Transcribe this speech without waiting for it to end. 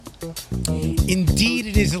Indeed,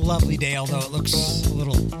 it is a lovely day, although it looks a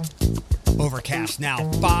little overcast.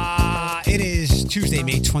 Now, it is Tuesday,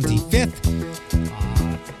 May 25th,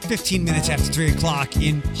 15 minutes after 3 o'clock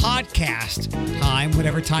in podcast time,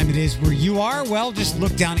 whatever time it is where you are. Well, just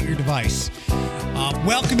look down at your device.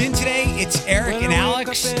 Welcome in today. It's Eric and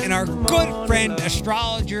Alex and our good friend,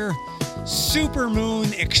 astrologer,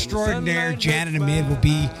 supermoon extraordinaire, Janet Amid will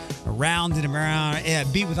be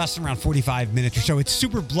be with us in around 45 minutes or so. It's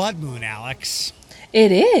super blood moon, Alex.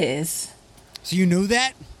 It is. So you knew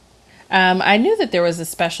that? I knew that there was a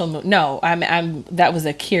special moon. No, that was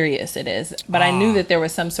a curious it is. But I knew that there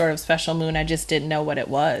was some sort of special moon. I just didn't know what it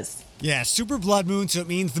was. Yeah, super blood moon, so it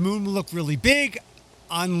means the moon will look really big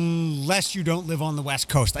unless you don't live on the West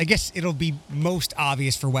Coast. I guess it'll be most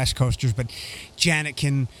obvious for West Coasters, but Janet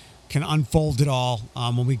can unfold it all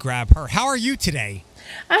when we grab her. How are you today?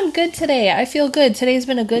 I'm good today. I feel good. Today's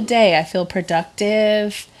been a good day. I feel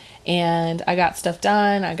productive, and I got stuff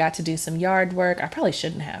done. I got to do some yard work. I probably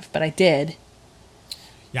shouldn't have, but I did.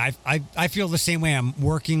 Yeah, I feel the same way. I'm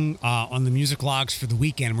working on the music logs for the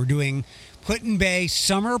weekend. We're doing Put-in-Bay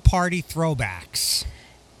Summer Party Throwbacks.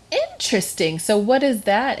 Interesting. So what does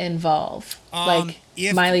that involve?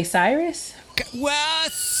 Miley Cyrus? Well,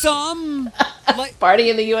 some Party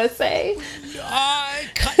in the USA.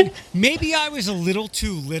 Maybe I was a little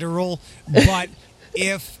too literal, but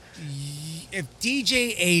if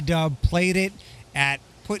DJ A-Dub played it at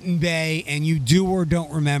Put-in-Bay and you do or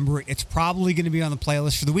don't remember it, it's probably going to be on the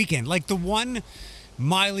playlist for the weekend. Like the one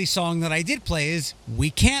Miley song that I did play is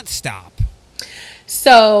 "We Can't Stop."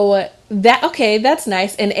 So that's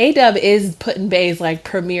nice. And A-Dub is Put-in-Bay's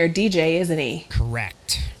premier DJ, isn't he?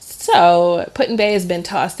 Correct. So Put-in-Bay has been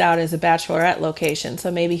tossed out as a bachelorette location,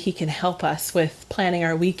 so maybe he can help us with planning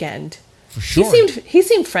our weekend. For sure. He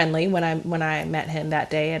seemed friendly when I met him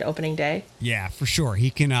that day at opening day. Yeah, for sure.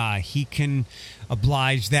 He can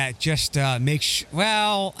oblige that. Just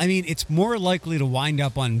it's more likely to wind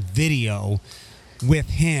up on video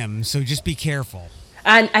with him, so just be careful.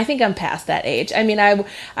 I think I'm past that age. I mean,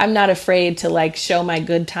 I'm not afraid to show my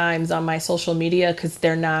good times on my social media because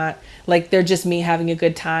they're not they're just me having a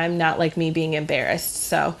good time, not me being embarrassed.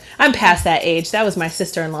 So I'm past that age. That was my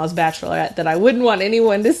sister-in-law's bachelorette that I wouldn't want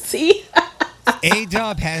anyone to see.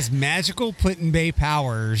 A-Dub has magical Put-in-Bay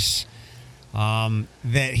powers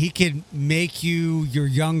that he can make you your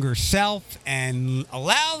younger self and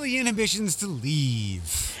allow the inhibitions to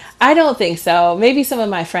leave. I don't think so. Maybe some of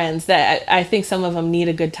my friends that I think some of them need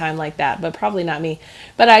a good time like that, but probably not me.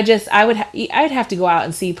 But I'd have to go out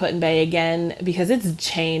and see Put-in-Bay again because it's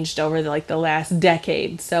changed over the last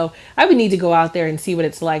decade. So I would need to go out there and see what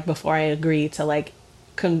it's like before I agree to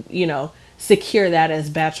secure that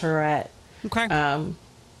as bachelorette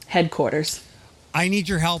headquarters. I need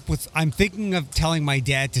your help I'm thinking of telling my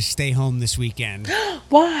dad to stay home this weekend.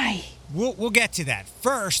 Why? We'll get to that.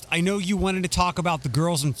 First, I know you wanted to talk about the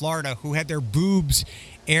girls in Florida who had their boobs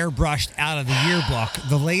airbrushed out of the yearbook.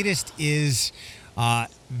 The latest is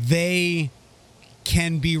they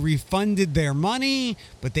can be refunded their money,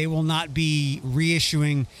 but they will not be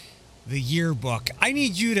reissuing the yearbook. I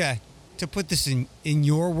need you to put this in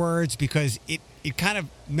your words because it kind of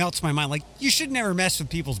melts my mind. You should never mess with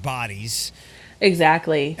people's bodies.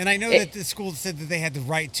 Exactly. And I know that the school said that they had the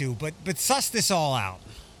right to, but suss this all out.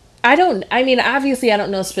 Obviously I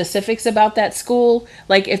don't know specifics about that school.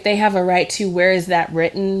 If they have a right to, where is that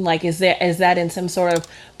written? Is that in some sort of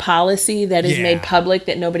policy that is made public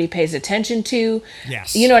that nobody pays attention to?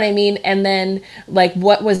 Yes. You know what I mean? And then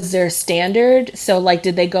what was their standard? So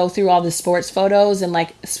did they go through all the sports photos and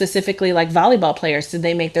specifically volleyball players, did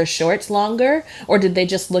they make their shorts longer? Or did they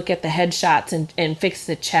just look at the headshots and fix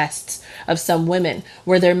the chests of some women?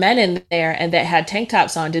 Were there men in there and that had tank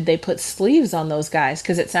tops on? Did they put sleeves on those guys?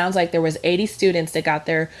 Because it sounds like there was 80 students that got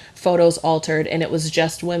their photos altered and it was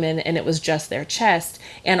just women and it was just their chest.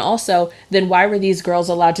 And also, then why were these girls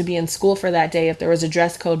allowed to be in school for that day if there was a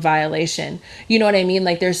dress code violation? You know what I mean?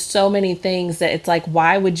 There's so many things that it's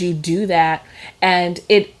why would you do that? And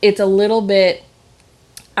it's a little bit,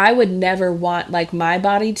 I would never want my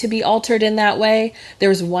body to be altered in that way. There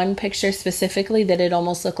was one picture specifically that it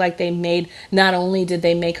almost looked like they made, not only did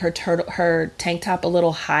they make her tank top a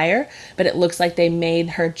little higher, but it looks like they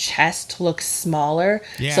made her chest look smaller.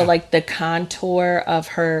 Yeah. So the contour of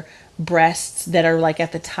her breasts that are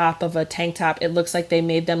at the top of a tank top, it looks like they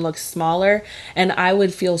made them look smaller, and I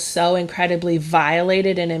would feel so incredibly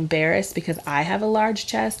violated and embarrassed because I have a large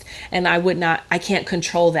chest and I can't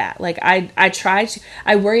control that.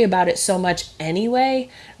 I worry about it so much anyway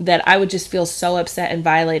that I would just feel so upset and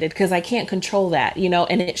violated because I can't control that,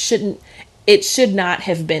 and it should not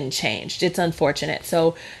have been changed. It's unfortunate.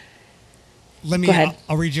 So Go ahead.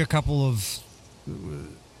 I'll read you a couple of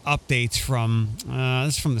updates from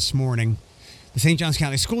this is from this morning. The St. Johns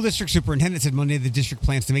County School District Superintendent said Monday the district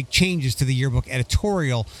plans to make changes to the yearbook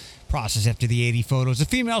editorial process after the 80 photos of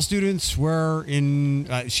female students were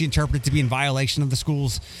she interpreted to be in violation of the school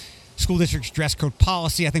district's dress code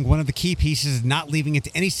policy. I think one of the key pieces is not leaving it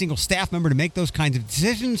to any single staff member to make those kinds of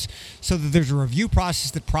decisions, so that there's a review process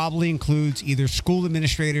that probably includes either school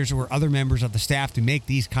administrators or other members of the staff to make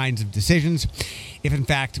these kinds of decisions. If in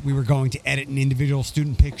fact we were going to edit an individual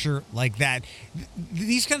student picture like that,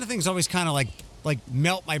 these kind of things always kind of like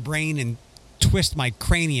melt my brain and twist my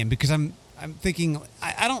cranium, because I'm thinking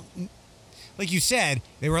I don't. Like you said,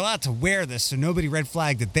 they were allowed to wear this, so nobody red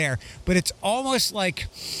flagged it there. But it's almost like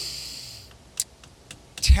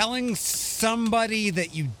telling somebody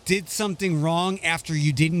that you did something wrong after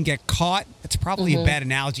you didn't get caught. It's probably a bad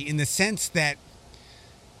analogy, in the sense that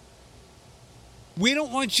we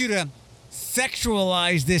don't want you to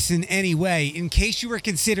sexualize this in any way, in case you were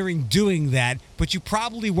considering doing that, but you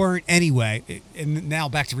probably weren't anyway. And now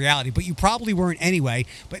back to reality, but you probably weren't anyway.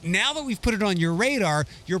 But now that we've put it on your radar,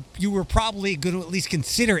 you were probably going to at least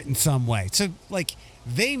consider it in some way. So like,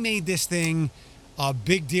 they made this thing a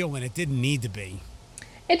big deal when it didn't need to be.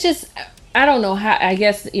 It just, I don't know how, I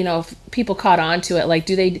guess, if people caught on to it, like,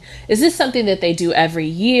 is this something that they do every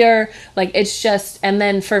year? Like, it's just, and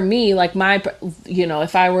then for me, like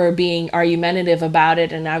if I were being argumentative about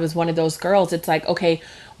it and I was one of those girls, it's like, okay,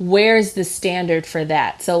 where's the standard for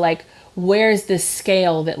that? So like, where's the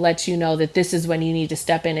scale that lets you know that this is when you need to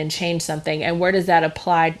step in and change something? And where does that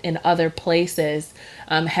apply in other places?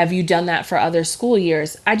 Have you done that for other school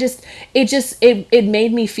years? It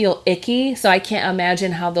made me feel icky. So I can't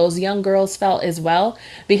imagine how those young girls felt as well,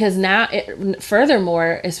 because now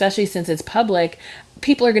furthermore, especially since it's public,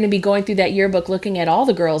 people are going to be going through that yearbook looking at all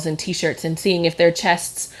the girls in t-shirts and seeing if their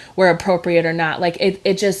chests were appropriate or not. Like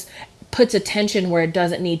it just puts attention where it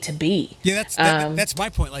doesn't need to be. Yeah, that's my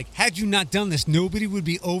point. Like, had you not done this, nobody would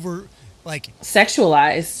be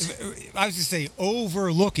sexualized. I was going to say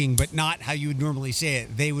overlooking, but not how you would normally say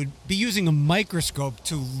it. They would be using a microscope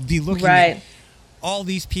to be looking at all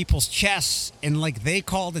these people's chests, and like, they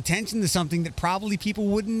called attention to something that probably people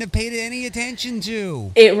wouldn't have paid any attention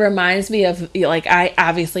to. It reminds me of, like,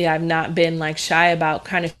 I've not been like shy about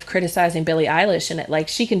kind of criticizing Billie Eilish, and it, like,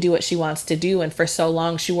 she can do what she wants to do, and for so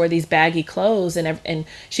long she wore these baggy clothes, and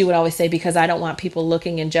she would always say, because I don't want people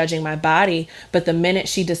looking and judging my body. But the minute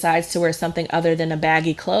she decides to wear something other than a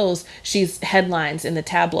baggy clothes, she's headlines in the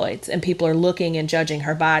tabloids, and people are looking and judging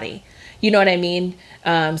her body. You know what I mean?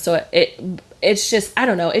 So it's just, I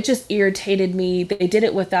don't know. It just irritated me. They did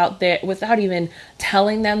it without even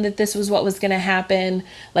telling them that this was what was going to happen.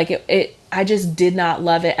 Like I just did not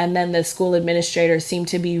love it. And then the school administrators seemed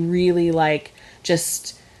to be really like,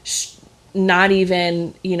 just not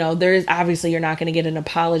even, there's obviously, you're not going to get an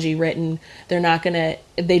apology written.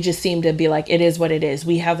 They just seem to be like, it is what it is.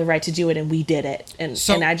 We have the right to do it, and we did it. And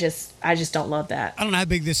I just don't love that. I don't know how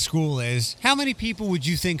big this school is. How many people would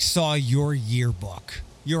you think saw your yearbook?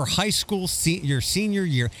 Your high school, your senior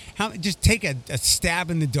year. Just take a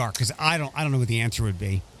stab in the dark, because I don't know what the answer would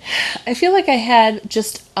be. I feel like I had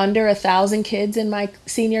just under 1,000 kids in my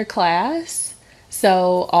senior class.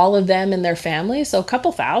 So all of them and their families. So a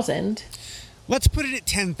couple thousand. Let's put it at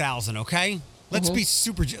 10,000, okay? Let's be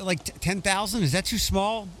super, like 10,000. Is that too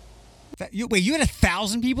small? Wait, you had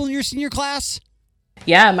 1,000 people in your senior class?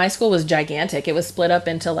 Yeah, my school was gigantic. It was split up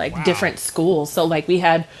into different schools. So like we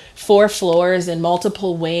had 4 floors and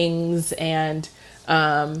multiple wings, and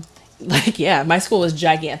my school was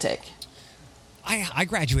gigantic. I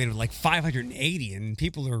graduated with like 580, and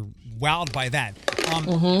people are wowed by that.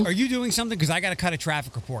 Are you doing something? Because I got to cut a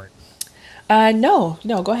traffic report. No,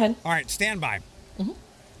 go ahead. All right, stand by.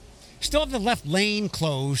 Still have the left lane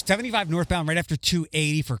closed, 75 northbound right after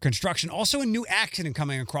 280 for construction. Also a new accident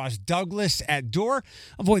coming across Douglas at Door.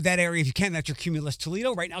 Avoid that area if you can. That's your Cumulus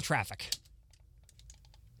Toledo. Right now, traffic.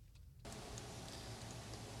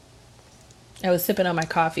 I was sipping on my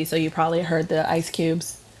coffee, so you probably heard the ice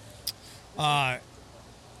cubes. I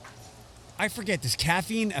forget, does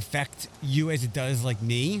caffeine affect you as it does like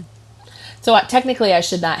me? So technically I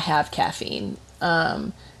should not have caffeine,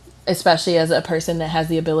 especially as a person that has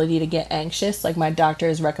the ability to get anxious. Like, my doctor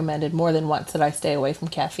has recommended more than once that I stay away from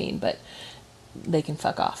caffeine, but they can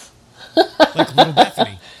fuck off. Like little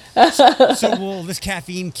Bethany. So will this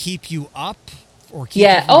caffeine keep you up? Or keep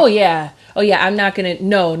yeah. Oh, yeah. I'm not going to.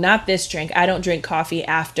 No, not this drink. I don't drink coffee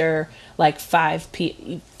after like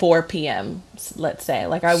 4 p.m., let's say.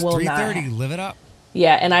 Like, I will 3:30, not. live it up.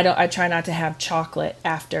 Yeah, and I try not to have chocolate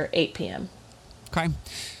after 8 p.m. Okay.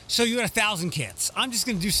 So you had 1,000 kids. I'm just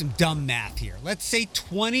going to do some dumb math here. Let's say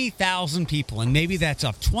 20,000 people, and maybe that's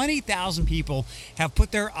up. 20,000 people have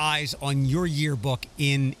put their eyes on your yearbook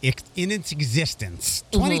in its existence.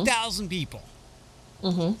 20,000 people.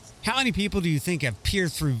 Mm-hmm. How many people do you think have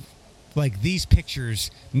peered through like these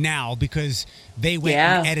pictures now because they went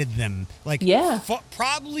and edited them? Like,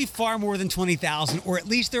 probably far more than 20,000, or at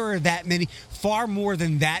least there are that many, far more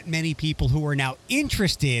than that many people who are now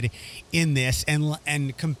interested in this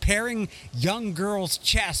and comparing young girls'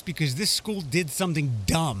 chests because this school did something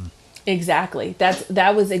dumb. Exactly.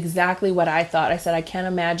 That was exactly what I thought. I said, I can't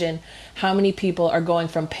imagine how many people are going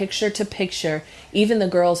from picture to picture, even the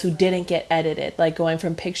girls who didn't get edited, like going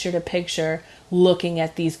from picture to picture, looking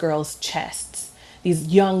at these girls' chests, these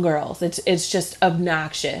young girls. It's just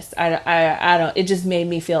obnoxious. I don't, it just made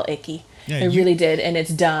me feel icky. Yeah, it really did. And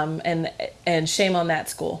it's dumb and shame on that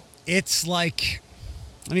school. It's like,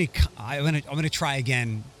 I'm going to try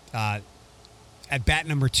again, at bat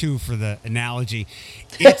number 2 for the analogy.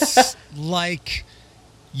 It's like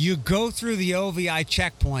you go through the OVI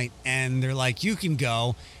checkpoint and they're like, you can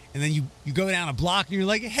go. And then you go down a block and you're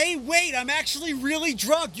like, hey, wait, I'm actually really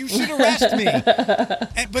drunk. You should arrest me.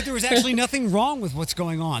 But there was actually nothing wrong with what's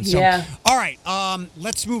going on. So, all right,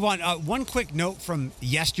 let's move on. One quick note from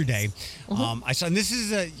yesterday. I saw, and this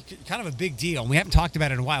is kind of a big deal. We haven't talked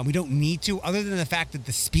about it in a while. We don't need to, other than the fact that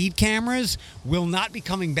the speed cameras will not be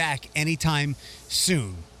coming back anytime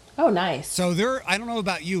soon. Oh, nice. So I don't know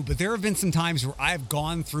about you, but there have been some times where I've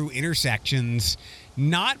gone through intersections,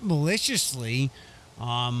 not maliciously,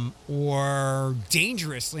 or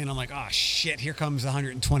dangerously, and I'm like, oh shit, here comes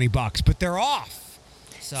 $120, but they're off.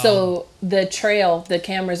 So the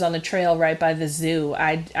cameras on the trail right by the zoo,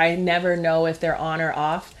 I never know if they're on or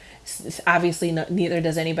off. Obviously, neither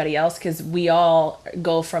does anybody else, because we all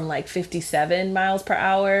go from like 57 miles per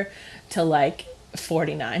hour to like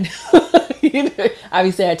 49.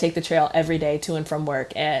 Obviously, I take the trail every day to and from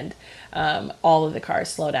work, and all of the cars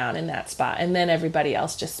slow down in that spot, and then everybody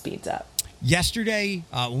else just speeds up. Yesterday,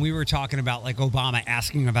 when we were talking about like Obama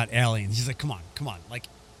asking about aliens, he's like, come on, like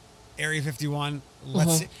Area 51,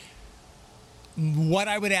 let's see. What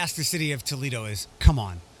I would ask the city of Toledo is, come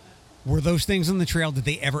on, were those things on the trail? Did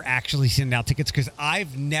they ever actually send out tickets? Because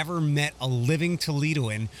I've never met a living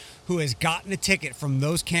Toledoan who has gotten a ticket from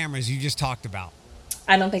those cameras you just talked about.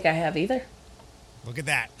 I don't think I have either. Look at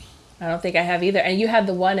that. I don't think I have either. And you had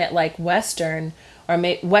the one at like Western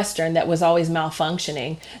that was always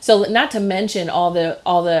malfunctioning. So not to mention all the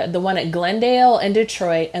one at Glendale and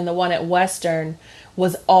Detroit, and the one at Western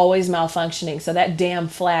was always malfunctioning. So that damn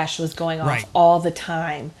flash was going off all the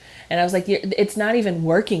time. And I was like, it's not even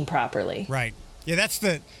working properly. Right. Yeah, that's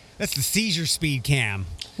the seizure speed cam.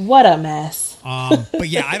 What a mess. But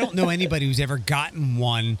yeah, I don't know anybody who's ever gotten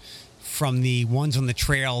one from the ones on the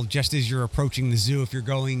trail just as you're approaching the zoo if you're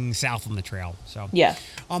going south on the trail. So yeah.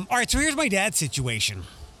 All right, so here's my dad's situation.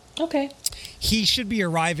 Okay. He should be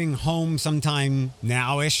arriving home sometime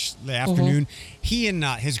now-ish, the afternoon. He and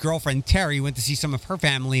his girlfriend, Terry, went to see some of her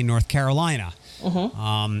family in North Carolina.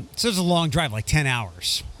 So it's a long drive, like 10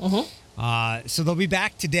 hours. So they'll be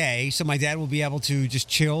back today. So my dad will be able to just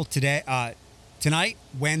chill tonight,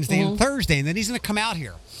 Wednesday, and Thursday, and then he's going to come out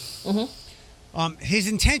here. His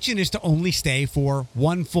intention is to only stay for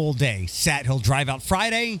one full day. He'll drive out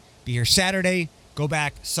Friday, be here Saturday, go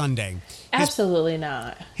back Sunday. Absolutely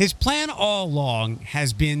not. His plan all along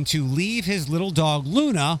has been to leave his little dog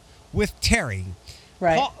Luna with Terry.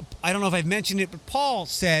 Right. Paul, I don't know if I've mentioned it, but Paul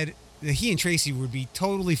said that he and Tracy would be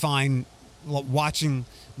totally fine watching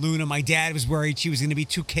Luna. My dad was worried she was going to be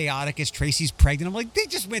too chaotic as Tracy's pregnant. I'm like, they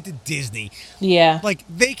just went to Disney. Yeah. Like,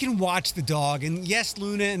 they can watch the dog. And yes,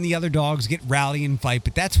 Luna and the other dogs get rowdy and fight,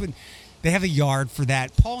 but that's when they have a yard for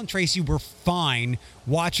that. Paul and Tracy were fine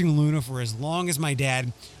watching Luna for as long as my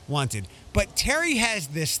dad wanted. But Terry has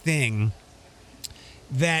this thing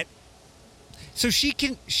that... So she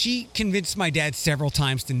convinced my dad several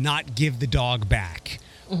times to not give the dog back.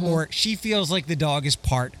 Or she feels like the dog is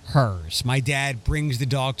part hers. My dad brings the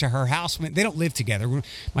dog to her house. They don't live together.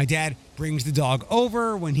 My dad brings the dog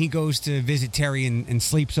over when he goes to visit Terry and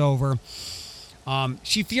sleeps over.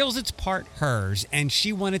 She feels it's part hers, and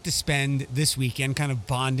she wanted to spend this weekend kind of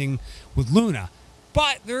bonding with Luna.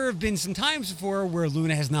 But there have been some times before where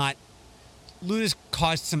Luna's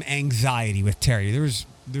caused some anxiety with Terry.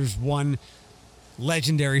 There's one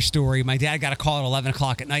legendary story. My dad got a call at 11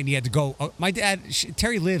 o'clock at night and he had to go.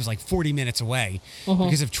 Terry lives like 40 minutes away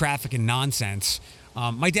because of traffic and nonsense.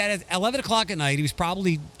 My dad at 11 o'clock at night, he was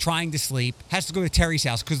probably trying to sleep, has to go to Terry's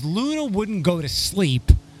house because Luna wouldn't go to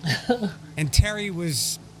sleep and Terry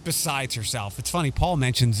was besides herself. It's funny, Paul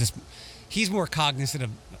mentions this. He's more cognizant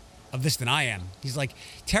of this than I am. He's like,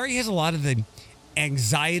 Terry has a lot of the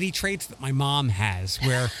anxiety traits that my mom has,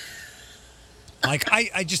 where like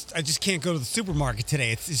I just can't go to the supermarket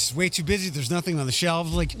today. It's way too busy. There's nothing on the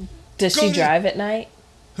shelves. Like, does she drive at night?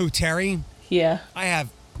 Who, Terry? Yeah. I have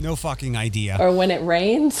no fucking idea. Or when it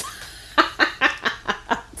rains?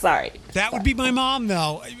 Sorry. That would be my mom,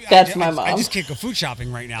 though. That's my mom. I just can't go food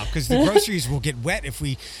shopping right now because the groceries will get wet if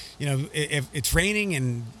if it's raining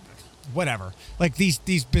and whatever. Like these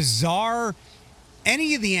bizarre,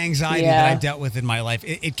 any of the anxiety that I've dealt with in my life,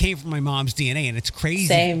 it came from my mom's DNA, and it's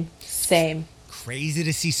crazy. Same. Crazy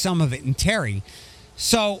to see some of it in Terry.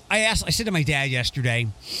 So I said to my dad yesterday,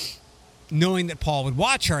 knowing that Paul would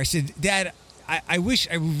watch her, I said, Dad, I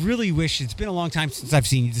really wish, it's been a long time since I've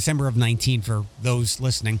seen you, December of 19 for those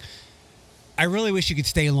listening. I really wish you could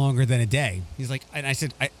stay longer than a day. He's like, and I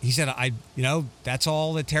said, that's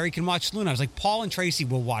all that Terry can watch Luna. I was like, Paul and Tracy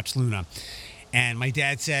will watch Luna. And my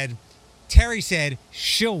dad said, Terry said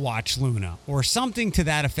she'll watch Luna, or something to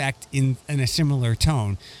that effect in a similar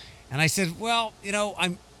tone. And I said, well,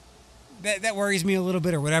 that worries me a little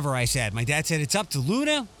bit, or whatever I said. My dad said, it's up to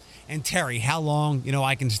Luna and Terry how long,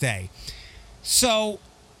 I can stay. So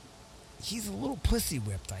he's a little pussy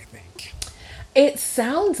whipped, I think. It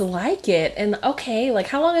sounds like it. And okay, like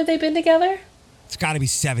how long have they been together? It's got to be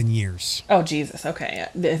 7 years. Oh, Jesus. Okay.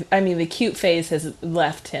 The cute phase has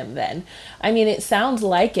left him then. It sounds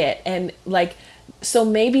like it. And like, so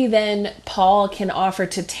maybe then Paul can offer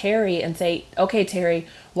to Terry and say, okay, Terry,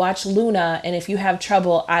 watch Luna. And if you have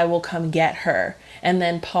trouble, I will come get her. And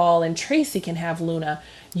then Paul and Tracy can have Luna.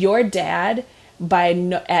 Your dad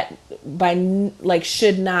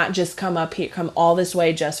should not just come all this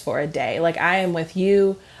way just for a day. Like, I am with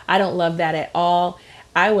you. I don't love that at all.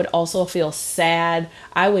 I would also feel sad.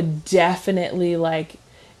 I would definitely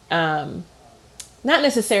not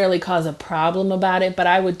necessarily cause a problem about it, but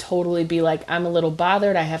I would totally be like, I'm a little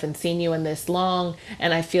bothered. I haven't seen you in this long,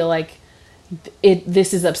 and I feel like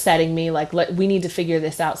this is upsetting me. Like, we need to figure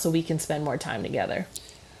this out so we can spend more time together.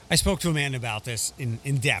 I spoke to Amanda about this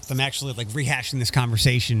in depth. I'm actually rehashing this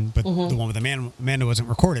conversation, but the one with Amanda wasn't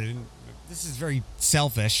recorded. And this is very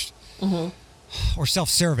selfish or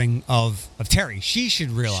self-serving of Terry. She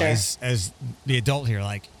should realize, as the adult here,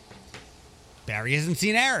 Barry hasn't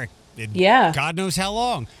seen Eric in God knows how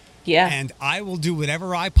long. Yeah. And I will do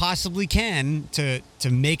whatever I possibly can to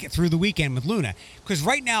make it through the weekend with Luna. Because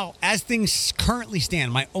right now, as things currently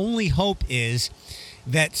stand, my only hope is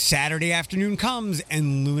that Saturday afternoon comes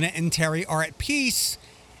and Luna and Terry are at peace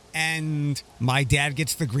and my dad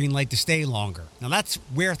gets the green light to stay longer. Now, that's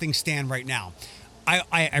where things stand right now.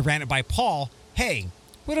 I ran it by Paul. Hey,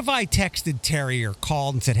 what if I texted Terry or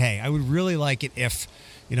called and said, hey, I would really like it if,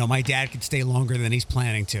 my dad could stay longer than he's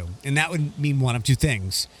planning to. And that would mean one of two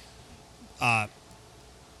things.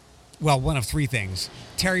 One of three things.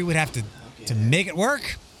 Terry would have to make it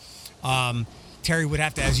work. Terry would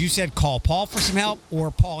have to, as you said, call Paul for some help, or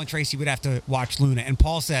Paul and Tracy would have to watch Luna. And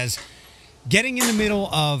Paul says getting in the middle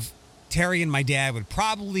of Terry and my dad would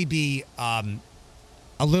probably be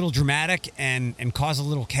a little dramatic and cause a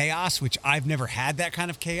little chaos, which I've never had that kind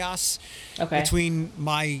of chaos between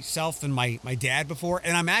myself and my dad before.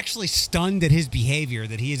 And I'm actually stunned at his behavior,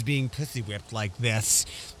 that he is being pussy whipped like this.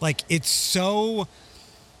 It's so...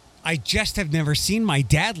 I just have never seen my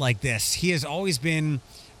dad like this. He has always been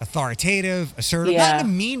authoritative, assertive, not in a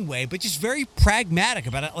mean way, but just very pragmatic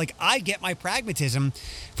about it. I get my pragmatism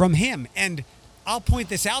from him. And I'll point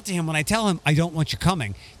this out to him when I tell him, I don't want you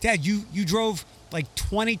coming. Dad, you drove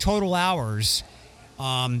 20 total hours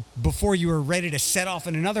before you were ready to set off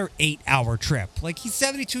on another 8-hour trip. He's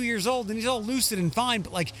 72 years old and he's all lucid and fine,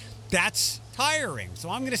 but that's tiring. So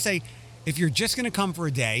I'm going to say, if you're just going to come for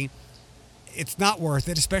a day, it's not worth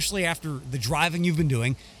it, especially after the driving you've been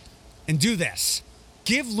doing. And do this.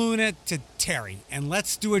 Give Luna to Terry and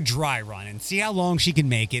let's do a dry run and see how long she can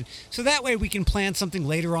make it. So that way we can plan something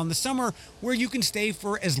later on the summer where you can stay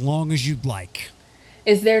for as long as you'd like.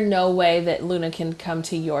 Is there no way that Luna can come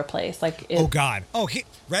to your place? Oh, God. Oh,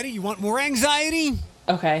 ready? You want more anxiety?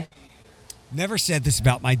 Okay. Never said this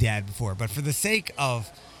about my dad before, but for the sake of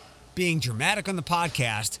being dramatic on the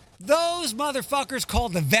podcast, those motherfuckers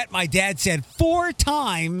called the vet, my dad said, 4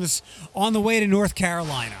 times on the way to North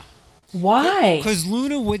Carolina. Why? Because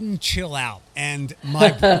Luna wouldn't chill out. And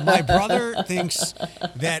my brother thinks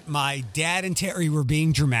that my dad and Terry were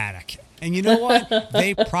being dramatic. And you know what?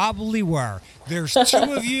 They probably were. There's 2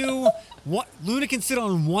 of you. Luna can sit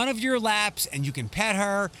on one of your laps and you can pet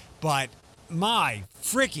her. But my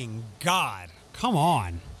freaking God, come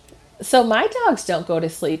on. So my dogs don't go to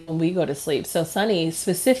sleep when we go to sleep. So Sunny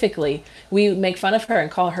specifically, we make fun of her and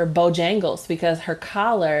call her Bojangles because her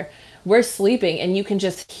collar, we're sleeping and you can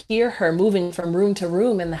just hear her moving from room to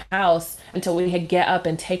room in the house until we get up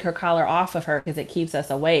and take her collar off of her because it keeps us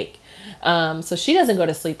awake. So she doesn't go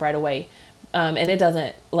to sleep right away. And it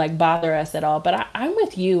doesn't like bother us at all. But I'm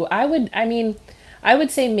with you. I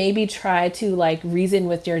would say maybe try to like reason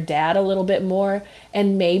with your dad a little bit more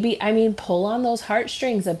and maybe, pull on those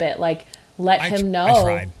heartstrings a bit. Like let him I know.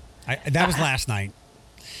 tried. That was last night.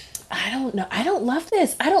 I don't know. I don't love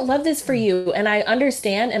this. I don't love this for you. And I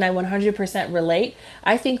understand and I 100% relate.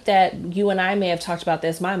 I think that you and I may have talked about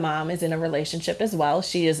this. My mom is in a relationship as well.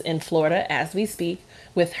 She is in Florida as we speak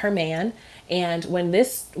with her man. And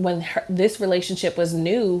this relationship was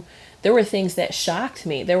new, there were things that shocked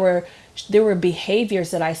me. There were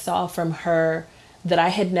behaviors that I saw from her that I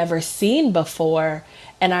had never seen before.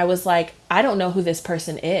 And I was like, I don't know who this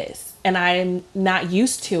person is. And I'm not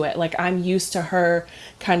used to it. Like I'm used to her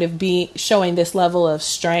kind of being showing this level of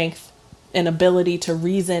strength and ability to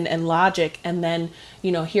reason and logic. And then,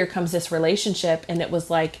 here comes this relationship. And it was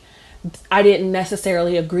like, I didn't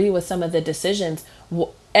necessarily agree with some of the decisions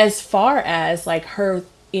as far as like her,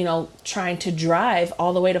 trying to drive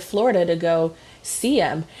all the way to Florida to go see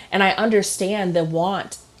him. And I understand the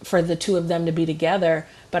want for the two of them to be together.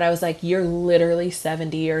 But I was like, you're literally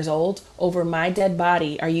 70 years old. Over my dead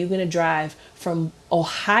body, are you going to drive from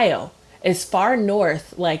Ohio, as far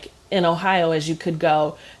north, like in Ohio as you could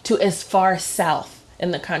go, to as far south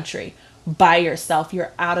in the country by yourself?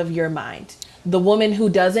 You're out of your mind. The woman who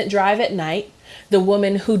doesn't drive at night, the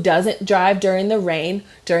woman who doesn't drive during the rain,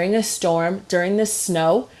 during a storm, during the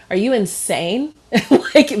snow. Are you insane?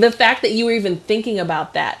 Like the fact that you were even thinking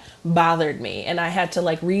about that bothered me. And I had to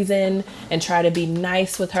like reason and try to be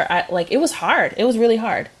nice with her. It was hard. It was really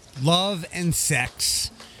hard. Love and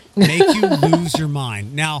sex make you lose your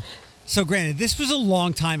mind. Now, so granted, this was a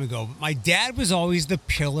long time ago, but my dad was always the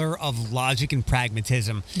pillar of logic and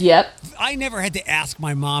pragmatism. Yep. I never had to ask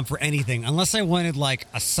my mom for anything unless I wanted like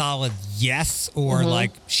a solid yes or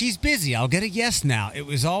like, she's busy, I'll get a yes now. It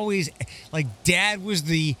was always like dad was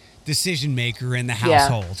the decision maker in the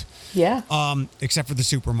household. Yeah. Except for the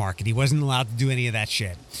supermarket. He wasn't allowed to do any of that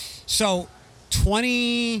shit. So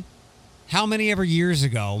 20, how many ever years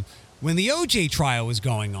ago, when the OJ trial was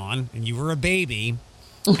going on and you were a baby,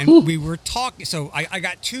 and we were talking. So I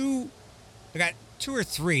got two or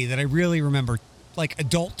three that I really remember, like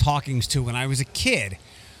adult talkings to when I was a kid.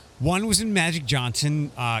 One was when Magic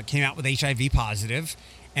Johnson came out with HIV positive,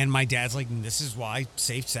 and my dad's like, "This is why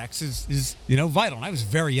safe sex is vital." And I was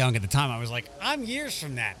very young at the time. I was like, "I'm years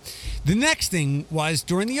from that." The next thing was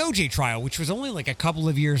during the OJ trial, which was only like a couple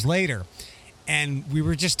of years later, and we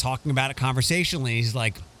were just talking about it conversationally. He's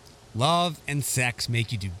like, love and sex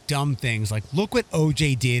make you do dumb things. Like, look what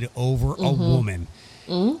OJ did over a woman.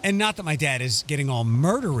 And not that my dad is getting all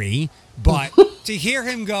murdery, but to hear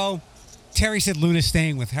him go, Terry said Luna's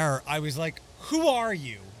staying with her, I was like, who are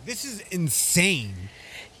you? This is insane.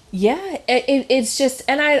 Yeah, it's just,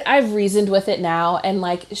 and I've reasoned with it now, and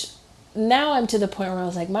like, now I'm to the point where I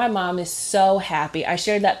was like, my mom is so happy. I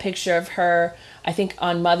shared that picture of her, I think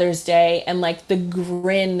on Mother's Day, and like the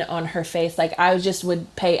grin on her face, like I just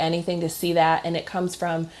would pay anything to see that. And it comes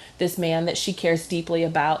from this man that she cares deeply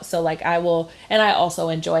about. So like I will, and I also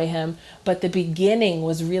enjoy him. But the beginning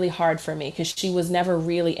was really hard for me because she was never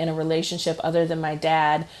really in a relationship other than my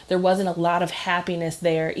dad. There wasn't a lot of happiness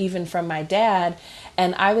there, even from my dad.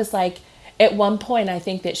 And I was like, at one point, I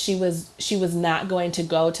think that she was not going to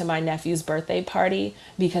go to my nephew's birthday party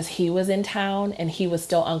because he was in town and he was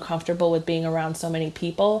still uncomfortable with being around so many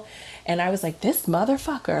people. And I was like, this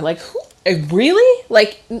motherfucker, like, who, really?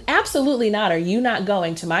 Like, absolutely not. Are you not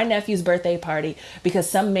going to my nephew's birthday party because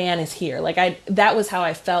some man is here? Like, that was how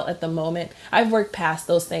I felt at the moment. I've worked past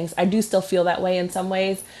those things. I do still feel that way in some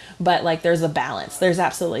ways, but like, there's a balance. There's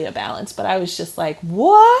absolutely a balance. But I was just like,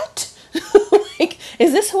 what? Like,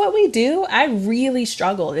 is this what we do? I really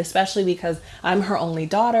struggled, especially because I'm her only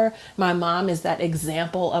daughter. My mom is that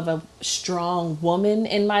example of a strong woman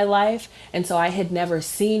in my life. And so I had never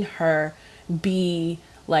seen her be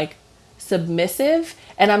like submissive.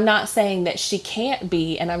 And I'm not saying that she can't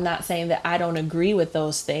be, and I'm not saying that I don't agree with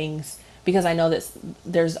those things, because I know that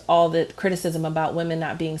there's all the criticism about women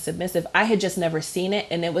not being submissive. I had just never seen it,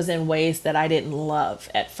 and it was in ways that I didn't love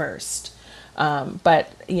at first.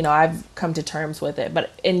 But I've come to terms with it.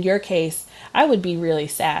 But in your case, I would be really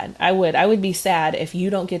sad. I would be sad if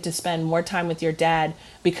you don't get to spend more time with your dad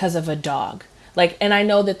because of a dog. Like, and I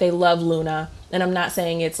know that they love Luna, and I'm not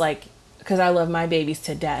saying it's like because I love my babies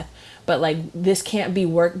to death, but like this can't be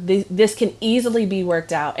worked. This can easily be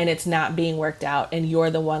worked out, and it's not being worked out, and you're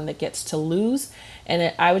the one that gets to lose.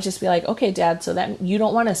 And I would just be like, okay, Dad, so that you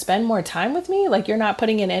don't want to spend more time with me? Like you're not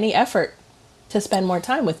putting in any effort to spend more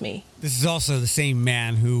time with me. This is also the same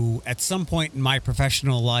man who, at some point in my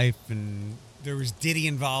professional life, and there was Diddy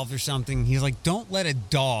involved or something, he's like, don't let a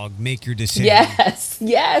dog make your decision.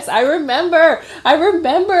 Yes, I remember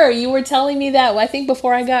you were telling me that, I think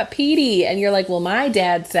before I got Petey, and you're like, well, my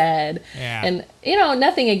dad said. Yeah. And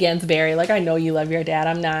nothing against Barry, like I know you love your dad,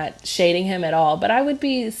 I'm not shading him at all, but I would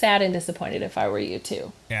be sad and disappointed if I were you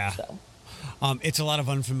too. Yeah. So it's a lot of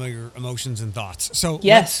unfamiliar emotions and thoughts. So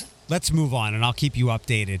yes, let's move on, and I'll keep you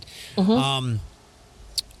updated.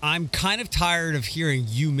 I'm kind of tired of hearing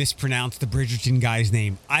you mispronounce the Bridgerton guy's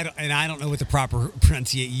name. I don't know what the proper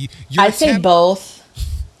pronunciation. I say both.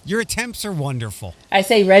 Your attempts are wonderful. I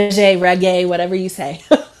say reggae, whatever you say.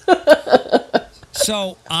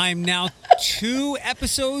 So I'm now 2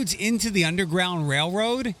 episodes into the Underground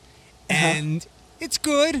Railroad, and it's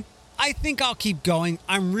good. I think I'll keep going.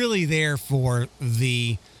 I'm really there for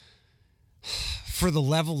the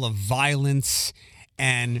level of violence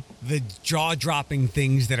and the jaw-dropping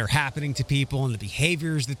things that are happening to people and the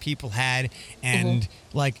behaviors that people had, and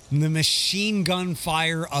like the machine gun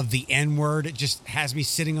fire of the N-word, it just has me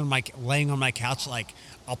laying on my couch like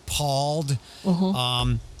appalled.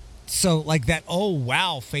 So like that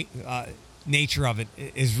nature of it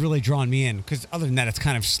is really drawing me in, because other than that, it's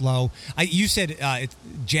kind of slow. You said it's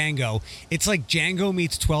Django. It's like Django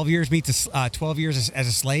meets 12 years meets 12 years as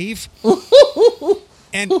a slave.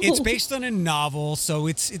 And it's based on a novel, so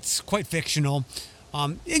it's quite fictional.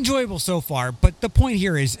 Enjoyable so far, but the point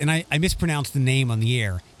here is, and I mispronounced the name on the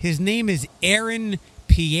air. His name is Aaron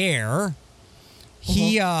Pierre.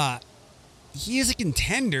 He is a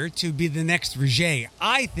contender to be the next Roger,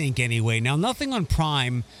 I think, anyway. Now, nothing on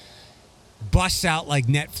Prime busts out like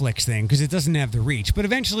Netflix thing, because it doesn't have the reach. But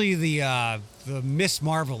eventually the Miss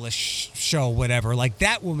Marvelous show, whatever, like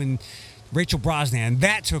that woman, Rachel Brosnahan,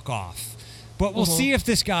 that took off. But we'll see if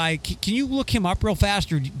this guy... Can you look him up real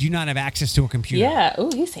fast, or do you not have access to a computer? Yeah.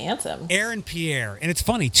 Ooh, he's handsome. Aaron Pierre. And it's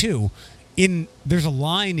funny, too. There's a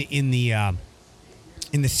line in the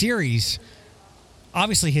series.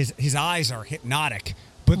 Obviously, his eyes are hypnotic.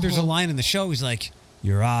 But there's a line in the show. He's like,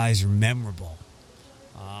 your eyes are memorable.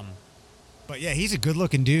 But, yeah, he's a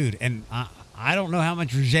good-looking dude. And I don't know how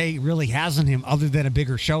much Roger really has on him other than a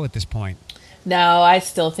bigger show at this point. No, I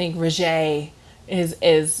still think Roger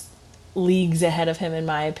is leagues ahead of him, in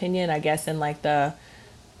my opinion. I guess in like I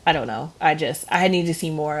don't know. I need to see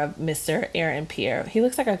more of Mr. Aaron Pierre. He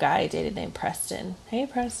looks like a guy I dated named Preston. Hey,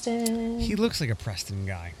 Preston. He looks like a Preston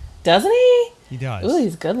guy. Doesn't he? He does. Ooh,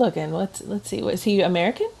 he's good looking. Let's see. Was he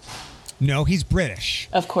American? No, he's British.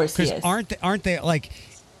 Of course he is. Aren't they like,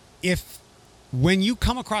 when you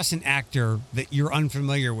come across an actor that you're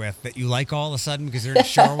unfamiliar with, that you like all of a sudden because they're in a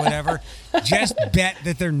show or whatever, just bet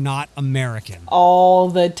that they're not American. All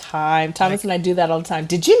the time. Thomas and I do that all the time.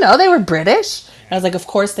 Did you know they were British? I was like, of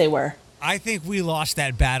course they were. I think we lost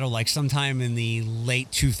that battle like sometime in the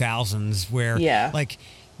late 2000s where like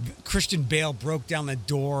Christian Bale broke down the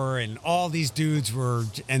door and all these dudes were,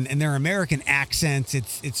 and their American accents,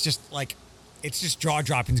 it's just like, it's just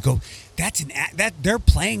jaw-dropping to go, that they're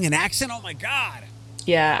playing an accent? Oh, my God.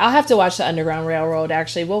 Yeah, I'll have to watch the Underground Railroad,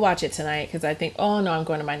 actually. We'll watch it tonight, because I think, I'm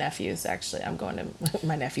going to my nephew's, actually. I'm going to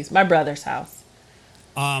my brother's house.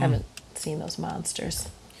 I haven't seen those monsters.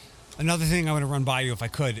 Another thing I want to run by you if I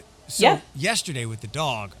could. So yesterday with the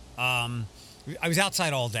dog, I was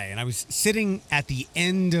outside all day, and I was sitting at the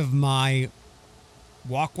end of my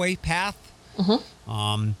walkway path.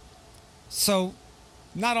 So...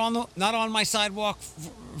 Not on my sidewalk,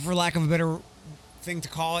 for lack of a better thing to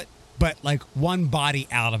call it, but like one body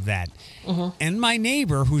out of that. And my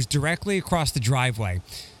neighbor, who's directly across the driveway.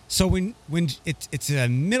 So when it's a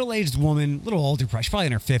middle-aged woman, a little older, she's probably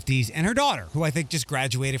in her 50s, and her daughter, who I think just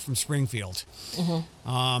graduated from Springfield.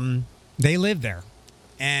 They live there.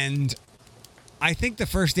 And I think the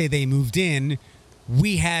first day they moved in,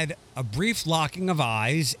 we had a brief locking of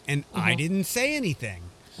eyes, and I didn't say anything.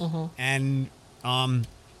 And...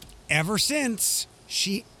 ever since,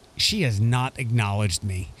 she has not acknowledged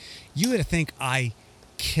me. You would think I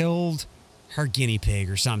killed her guinea pig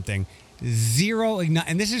or something. Zero,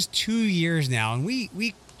 and this is 2 years now, and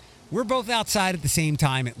we're both outside at the same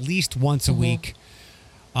time at least once a week.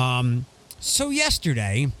 So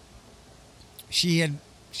yesterday, she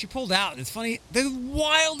pulled out. It's funny, the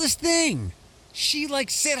wildest thing. She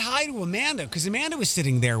said hi to Amanda because Amanda was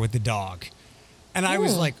sitting there with the dog, and I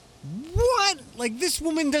was like, what? what? Like, this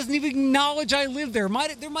woman doesn't even acknowledge I live there.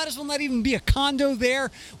 There might as well not even be a condo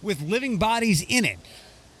there with living bodies in it.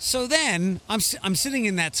 So then I'm sitting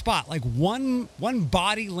in that spot, like one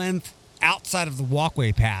body length outside of the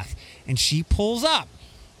walkway path, and she pulls up.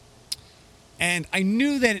 And I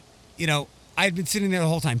knew that, I had been sitting there the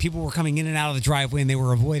whole time. People were coming in and out of the driveway, and they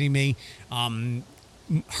were avoiding me.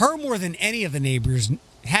 Her, more than any of the neighbors,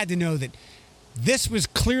 had to know that this was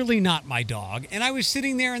clearly not my dog. And I was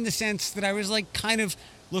sitting there in the sense that I was, like, kind of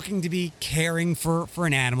looking to be caring for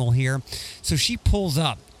an animal here. So she pulls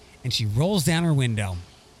up, and she rolls down her window.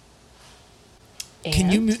 And?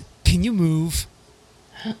 Can you move?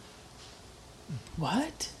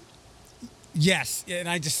 What? Yes, and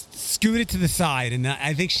I just scooted to the side, and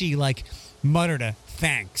I think she, like, muttered a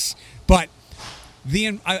thanks. But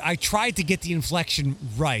I tried to get the inflection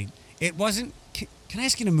right. It wasn't, can I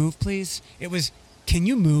ask you to move, please? It was, can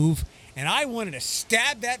you move? And I wanted to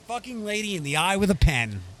stab that fucking lady in the eye with a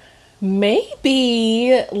pen.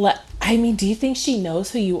 Maybe. I mean, do you think she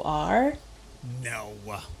knows who you are? No.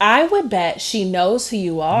 I would bet she knows who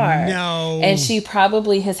you are. No. And she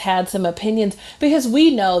probably has had some opinions, because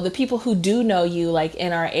we know the people who do know you, like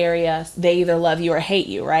in our area, they either love you or hate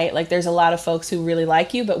you, right? Like, there's a lot of folks who really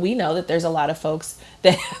like you, but we know that there's a lot of folks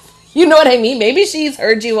that, you know what I mean? Maybe she's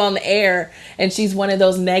heard you on the air and she's one of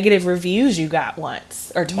those negative reviews you got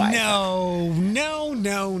once or twice. No.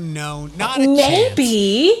 Not a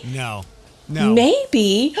Maybe. chance. No.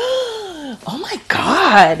 Maybe. Oh my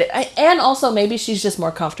God. And also maybe she's just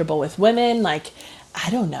more comfortable with women. Like, I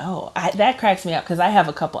don't know. That cracks me up, because I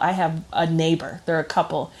have a neighbor. They're a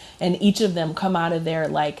couple, and each of them come out of their,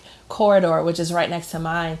 like, corridor, which is right next to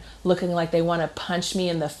mine, looking like they want to punch me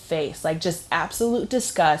in the face. Like, just absolute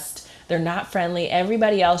disgust. They're not friendly.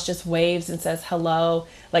 Everybody else just waves and says hello.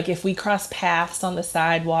 Like, if we cross paths on the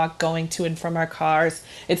sidewalk going to and from our cars,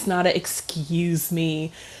 it's not a excuse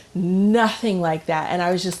me. Nothing like that. And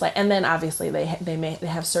I was just like, and then obviously they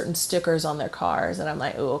have certain stickers on their cars, and I'm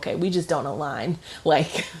like, oh, okay, we just don't align.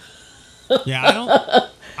 Like, yeah,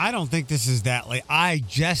 I don't think this is that. Like, I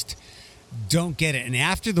just don't get it. And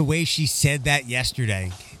after the way she said that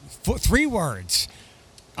yesterday, 3 words,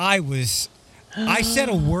 I said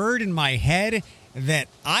a word in my head that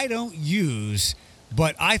I don't use,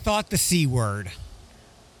 but I thought the C word.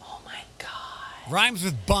 oh my God. Rhymes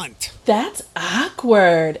with bunt. That's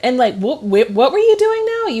awkward. And like, what were you doing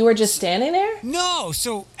now? You were just standing there? No,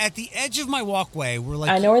 so at the edge of my walkway, we're like,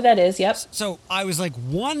 I know where that is. Yep. So I was like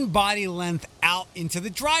one body length out into the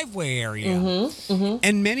driveway area.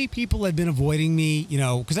 And many people had been avoiding me,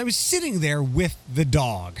 because I was sitting there with the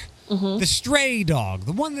dog, the stray dog,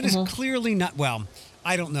 the one that is clearly not, well,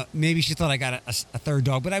 I don't know. Maybe she thought I got a third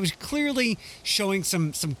dog, but I was clearly showing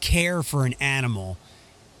some care for an animal.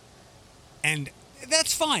 And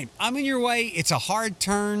that's fine. I'm in your way. It's a hard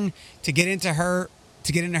turn to get into her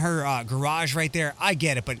garage right there. I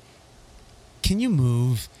get it, but can you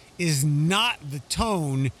move is not the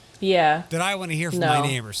tone that I want to hear from my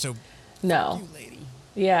neighbors. So no. you, lady.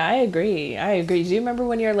 Yeah, I agree. Do you remember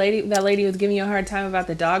when that lady was giving you a hard time about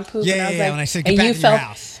the dog poop? Yeah, and I was yeah, like, when I said, get back in your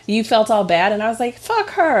house. You felt all bad, and I was like, fuck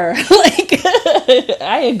her. Like,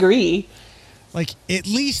 I agree. Like, at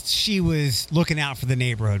least she was looking out for the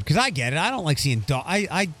neighborhood, because I get it. I don't like seeing dog.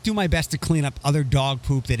 I do my best to clean up other dog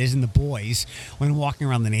poop that isn't the boys when walking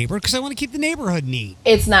around the neighborhood, because I want to keep the neighborhood neat.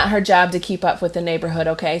 It's not her job to keep up with the neighborhood,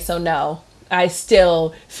 okay? So no, I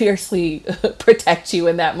still fiercely protect you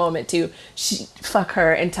in that moment too. Fuck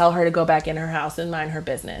her and tell her to go back in her house and mind her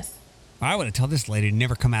business. I would have told this lady to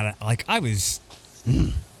never come out of, like, I was...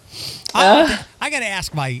 I got to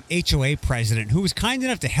ask my HOA president, who was kind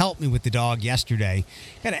enough to help me with the dog yesterday.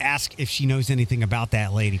 Got to ask if she knows anything about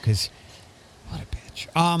that lady, because what a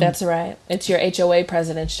bitch. That's right. It's your HOA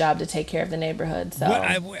president's job to take care of the neighborhood.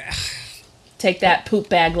 So take that poop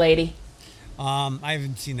bag lady. I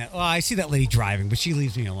haven't seen that. Well, I see that lady driving, but she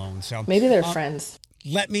leaves me alone. So maybe they're friends.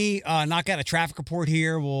 Let me knock out a traffic report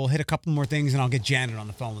here. We'll hit a couple more things, and I'll get Janet on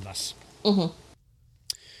the phone with us.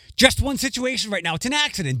 Just one situation right now. It's an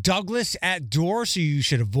accident. Douglas at Door, so you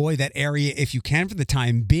should avoid that area if you can for the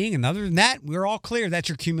time being. And other than that, we're all clear. That's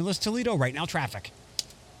your Cumulus Toledo right now traffic.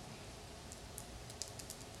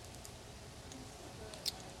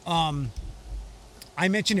 I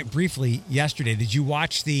mentioned it briefly yesterday. Did you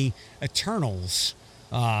watch the Eternals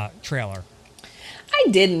trailer? I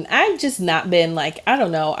didn't. I've just not been like, I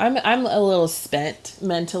don't know. I'm a little spent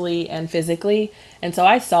mentally and physically. And so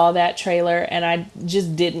I saw that trailer and I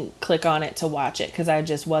just didn't click on it to watch it because I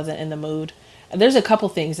just wasn't in the mood. There's a couple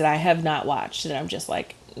things that I have not watched that I'm just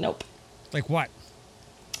like, nope. Like what?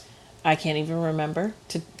 I can't even remember.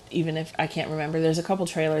 even if I can't remember. There's a couple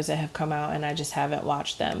trailers that have come out and I just haven't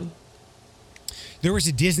watched them. There was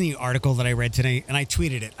a Disney article that I read today, and I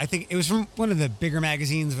tweeted it. I think it was from one of the bigger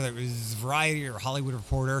magazines, whether it was Variety or Hollywood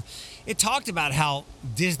Reporter. It talked about how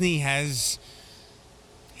Disney has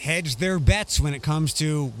hedged their bets when it comes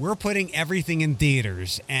to we're putting everything in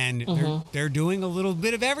theaters, and they're doing a little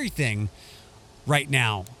bit of everything right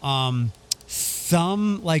now.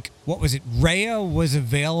 Some, like, what was it? Raya was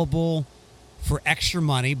available for extra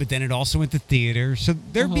money, but then it also went to theaters. So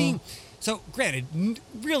they're being, so granted,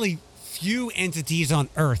 really few entities on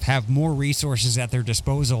earth have more resources at their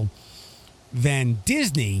disposal than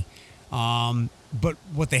Disney. But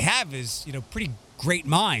what they have is, pretty great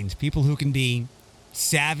minds, people who can be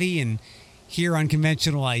savvy and hear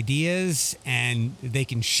unconventional ideas, and they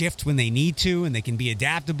can shift when they need to, and they can be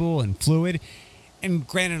adaptable and fluid. And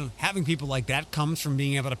granted, having people like that comes from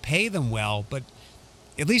being able to pay them well. But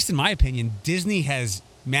at least in my opinion, Disney has,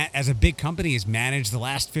 as a big company, has managed the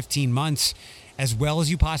last 15 months as well as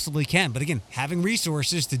you possibly can. But again, having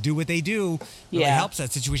resources to do what they do really helps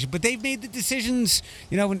that situation. But they've made the decisions,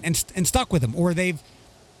 and stuck with them. Or they've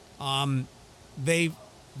said,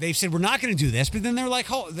 we're not going to do this. But then they're like,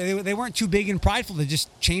 they weren't too big and prideful to just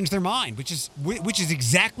change their mind, which is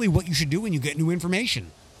exactly what you should do when you get new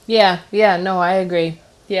information. Yeah, no, I agree.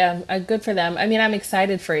 Yeah, good for them. I mean, I'm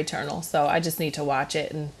excited for Eternal, so I just need to watch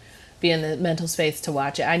it and be in the mental space to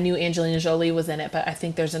watch it. I knew Angelina Jolie was in it, but I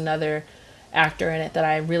think there's another actor in it that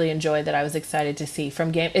I really enjoyed that I was excited to see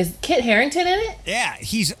from Game. Is Kit Harington in it? Yeah,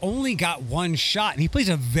 he's only got one shot, and he plays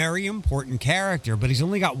a very important character, but he's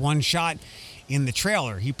only got one shot in the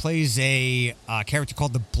trailer. He plays a character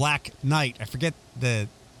called the Black Knight. I forget the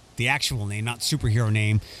actual name, not superhero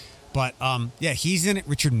name. But, he's in it.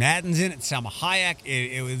 Richard Madden's in it. Salma Hayek.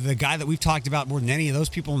 It was the guy that we've talked about more than any of those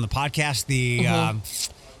people in the podcast, the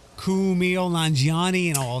Kumail Nanjiani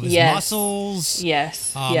and all of his muscles.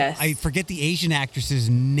 Yes, I forget the Asian actress's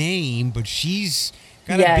name, but she's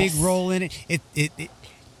got a big role in it.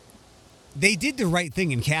 They did the right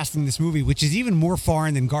thing in casting this movie, which is even more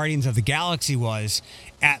foreign than Guardians of the Galaxy was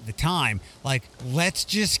at the time. Like, let's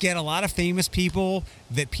just get a lot of famous people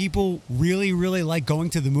that people really, really like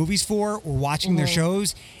going to the movies for or watching their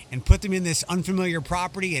shows and put them in this unfamiliar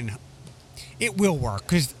property, and it will work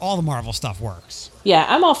because all the Marvel stuff works. Yeah,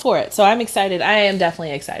 I'm all for it. So I'm excited. I am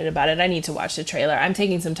definitely excited about it. I need to watch the trailer. I'm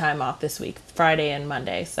taking some time off this week, Friday and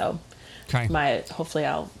Monday. So hopefully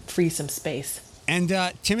I'll free some space. And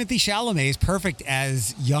Timothée Chalamet is perfect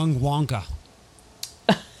as young Wonka.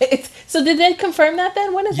 So did they confirm that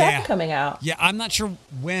then? When is that coming out? Yeah, I'm not sure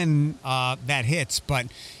when that hits, but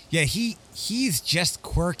yeah, he's just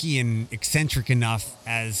quirky and eccentric enough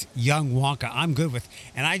as young Wonka. I'm good with.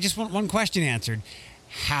 And I just want one question answered.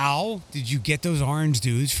 How did you get those orange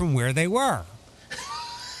dudes from where they were?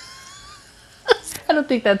 I don't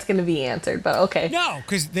think that's going to be answered, but okay. No,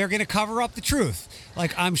 because they're going to cover up the truth.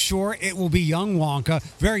 Like, I'm sure it will be young Wonka,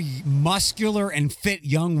 very muscular and fit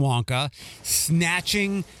young Wonka,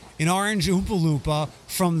 snatching an orange Oompa Loompa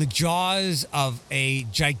from the jaws of a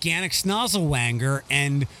gigantic Snozzlewanger,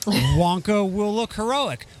 and Wonka will look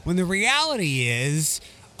heroic. When the reality is,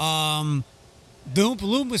 the Oompa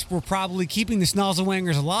Loompas were probably keeping the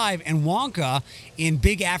Snozzlewangers alive, and Wonka, in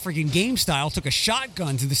big African game style, took a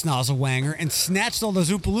shotgun to the Snozzlewanger and snatched all those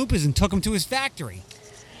Oompa Loompas and took them to his factory.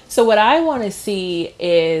 So what I want to see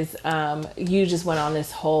is, you just went on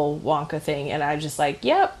this whole Wonka thing, and I'm just like,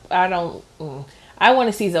 yep, I want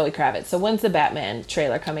to see Zoe Kravitz. So when's the Batman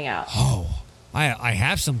trailer coming out? Oh, I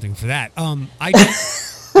have something for that. I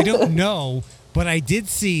don't know, but I did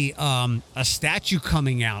see a statue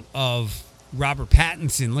coming out of Robert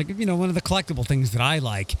Pattinson, like, one of the collectible things that I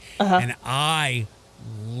like, and I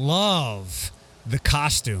love the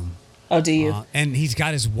costume. Oh, do you? And he's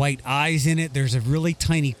got his white eyes in it. There's a really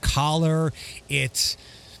tiny collar. It's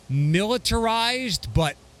militarized,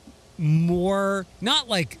 but more, not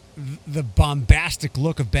like the bombastic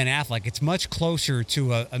look of Ben Affleck. It's much closer to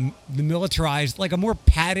the militarized, like a more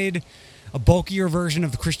padded, a bulkier version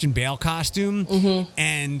of the Christian Bale costume.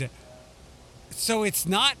 And so it's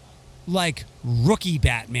not like rookie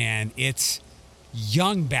Batman, it's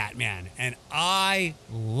young Batman, and I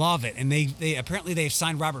love it. And they apparently they've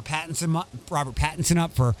signed Robert Pattinson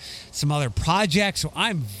up for some other projects, so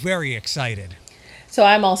I'm very excited. So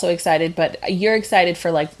I'm also excited, but you're excited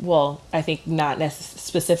for I think not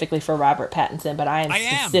specifically for Robert Pattinson, but I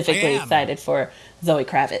am specifically excited for Zoe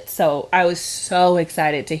Kravitz. So I was so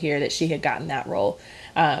excited to hear that she had gotten that role.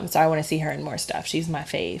 So I want to see her in more stuff. She's my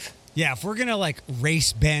fave. Yeah, if we're gonna like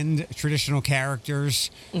race bend traditional characters,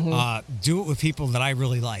 do it with people that I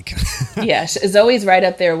really like. Yeah, Zoe's right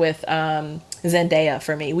up there with Zendaya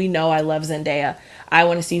for me. We know I love Zendaya. I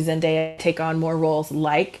want to see Zendaya take on more roles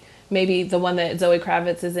like maybe the one that Zoe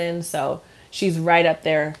Kravitz is in. So she's right up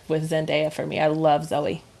there with Zendaya for me. I love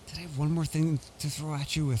Zoe. Did I have one more thing to throw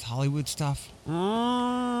at you with Hollywood stuff? No,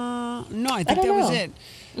 I I think don't that was know. it.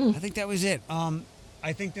 I think that was it.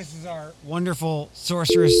 I think this is our wonderful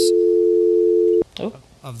sorceress Oh,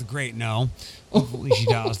 of the great no. Hopefully she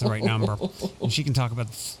dials the right number. And she can talk about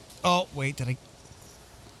this. Oh, wait, did I?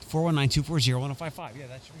 419-240-1055. Yeah,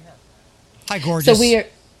 that should be her. Hi, gorgeous. so we are.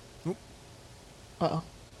 Uh-oh.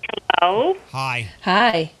 Hello. Hi.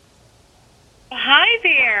 Hi. Hi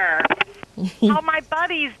there. How my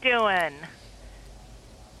buddies doing?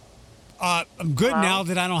 I'm good Hello? now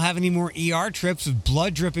that I don't have any more ER trips with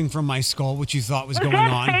blood dripping from my skull, which you thought was Was going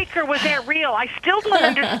that on. fake or was that real? I still don't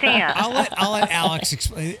understand. I'll let Alex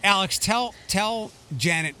explain. Alex, tell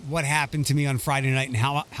Janet what happened to me on Friday night and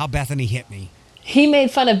how Bethany hit me. He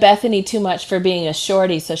made fun of Bethany too much for being a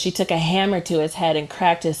shorty, so she took a hammer to his head and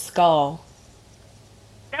cracked his skull.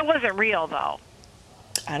 That wasn't real, though.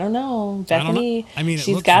 I don't know. I don't know. Bethany, I mean, it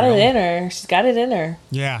she's looks got real. it in her. She's got it in her.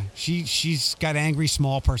 Yeah, she's got angry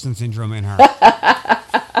small person syndrome in her.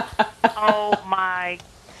 Oh, my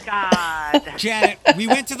God. Janet, we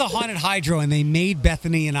went to the haunted hydro and they made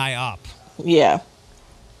Bethany and I up. Yeah.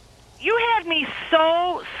 You had me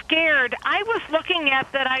so scared. I was looking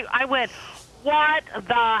at that. I went, what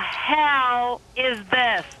the hell is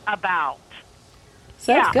this about?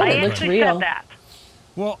 So that's good. I It looks actually real. said that.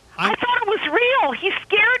 Well, I thought it was real. He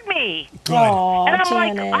scared me. good. Aw, And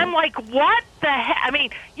Janet. I'm like, what the heck? I mean,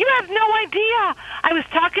 you have no idea. I was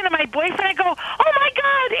talking to my boyfriend. I go, oh my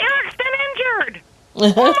God, Eric's been injured.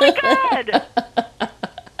 Oh my God.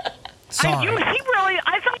 Sorry.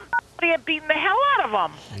 I thought he had beaten the hell out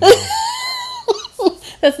of him.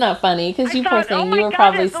 That's not funny because I you poor thought, thing. oh my You were God,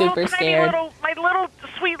 probably his little super tiny scared. my little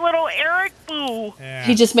sweet little Eric boo. Yeah.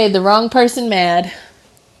 He just made the wrong person mad.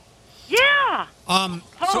 Yeah. So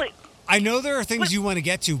Holy. I know there are things you want to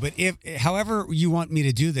get to, but however you want me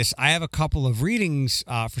to do this, I have a couple of readings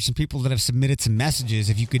for some people that have submitted some messages.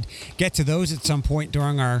 If you could get to those at some point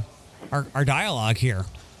during our dialogue here.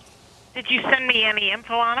 Did you send me any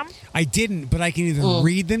info on him? I didn't, but I can either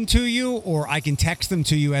read them to you or I can text them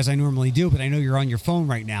to you as I normally do, but I know you're on your phone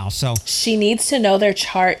right now, so. She needs to know their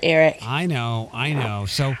chart, Eric. I know.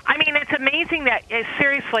 So, I mean, it's amazing that,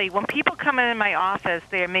 seriously, when people come in my office,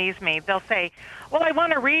 they amaze me. They'll say, well, I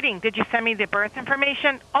want a reading. Did you send me the birth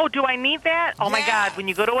information? Oh, do I need that? Oh, my Yeah. God. When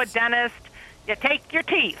you go to a dentist, you take your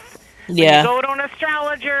teeth. Yeah. When you go to an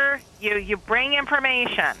astrologer, you bring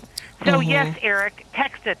information. So, yes, Eric,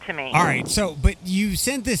 text it to me. all right, but you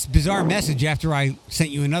sent this bizarre message after I sent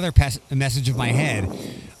you another message of my head.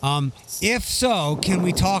 If so, can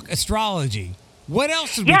we talk astrology? What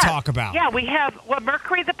else did we talk about? Yeah, we have,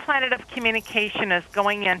 Mercury, the planet of communication, is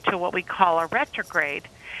going into what we call a retrograde.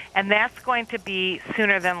 And that's going to be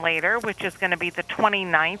sooner than later, which is going to be the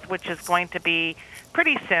 29th, which is going to be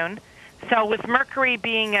pretty soon. So with Mercury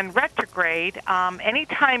being in retrograde,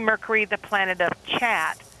 anytime Mercury, the planet of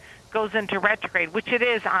chat, goes into retrograde, which it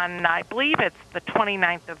is on, I believe it's the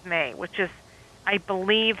 29th of May, which is, I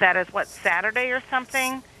believe that is, Saturday or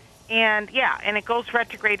something? And, and it goes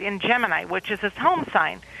retrograde in Gemini, which is its home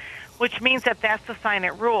sign, which means that that's the sign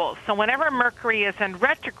it rules. So whenever Mercury is in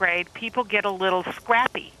retrograde, people get a little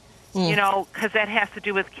scrappy, because that has to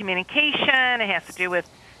do with communication. It has to do with,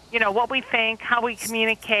 what we think, how we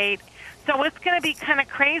communicate. So it's going to be kind of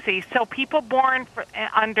crazy. So people born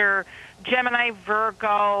under Gemini,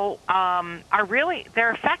 Virgo,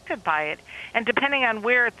 they're affected by it. And depending on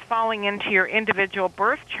where it's falling into your individual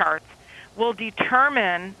birth charts will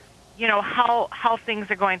determine, how things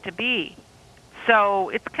are going to be. So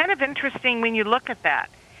it's kind of interesting when you look at that.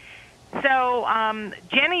 So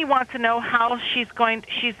Jenny wants to know how she's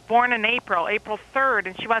born in April 3rd,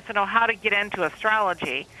 and she wants to know how to get into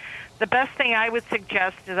astrology. The best thing I would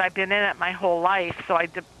suggest is, I've been in it my whole life, so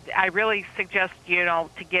I really suggest,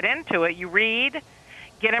 to get into it. You read,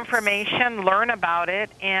 get information, learn about it,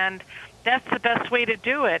 and that's the best way to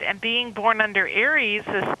do it. And being born under Aries,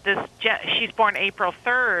 she's born April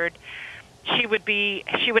 3rd, she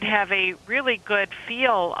would have a really good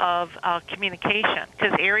feel of communication,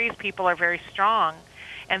 because Aries people are very strong,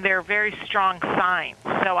 and they're very strong signs.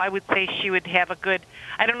 So I would say she would have a good,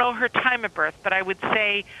 I don't know her time of birth, but I would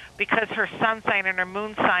say because her sun sign and her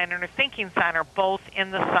moon sign and her thinking sign are both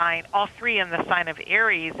in the sign, all three in the sign of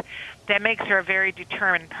Aries, that makes her a very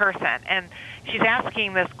determined person. And she's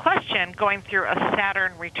asking this question going through a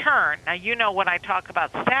Saturn return. Now, you know, when I talk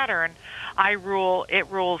about Saturn, it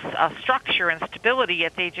rules structure and stability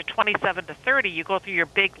at the age of 27 to 30. You go through your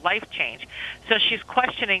big life change. So she's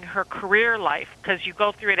questioning her career life because you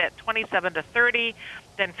go through it at 27 to 30,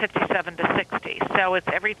 then 57 to 60. So it's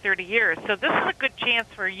every 30 years. So this is a good chance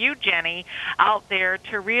for you, Jenny, out there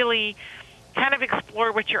to really kind of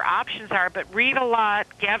explore what your options are, but read a lot,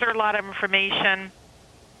 gather a lot of information,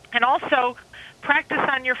 and also practice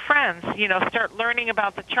on your friends. You know, start learning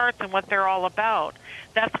about the charts and what they're all about.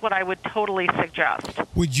 That's what I would totally suggest.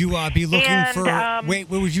 Would you be looking for?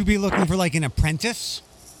 Would you be looking for like an apprentice?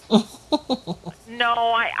 No,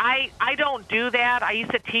 I don't do that. I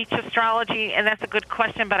used to teach astrology, and that's a good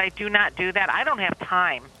question, but I do not do that. I don't have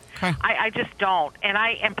time. Okay. I just don't.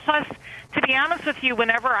 And plus, to be honest with you,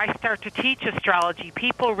 whenever I start to teach astrology,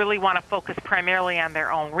 people really want to focus primarily on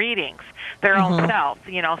their own readings, their own selves,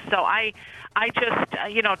 you know. So I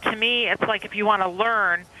just, you know, to me, it's like if you want to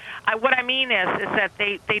learn, what I mean is that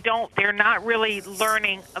they're not really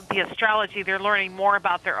learning the astrology. They're learning more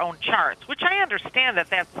about their own charts, which I understand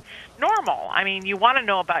that's normal. I mean, you want to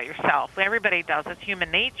know about yourself. Everybody does. It's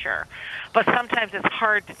human nature. But sometimes it's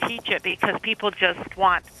hard to teach it because people just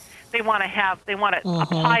want to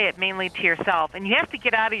apply it mainly to yourself. And you have to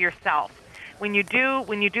get out of yourself. When you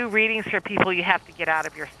do readings for people, you have to get out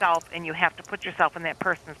of yourself and you have to put yourself in that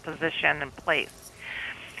person's position and place.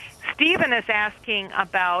 Stephen is asking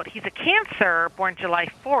about, he's a Cancer born July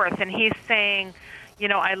 4th, and he's saying, you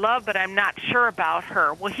know, I love, but I'm not sure about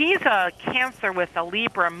her. Well, he's a Cancer with a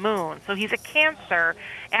Libra moon. So he's a Cancer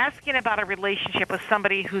asking about a relationship with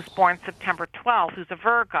somebody who's born September 12th, who's a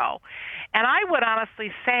Virgo. And I would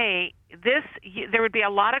honestly say there would be a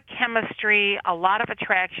lot of chemistry, a lot of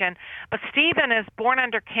attraction. But Stephen is born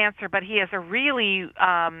under Cancer, but he has a really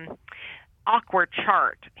awkward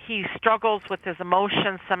chart. He struggles with his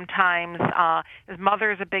emotions sometimes. His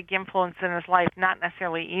mother is a big influence in his life, not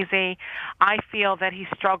necessarily easy. I feel that he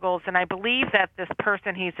struggles, and I believe that this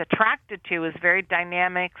person he's attracted to is very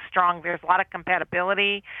dynamic, strong. There's a lot of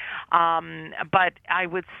compatibility, but I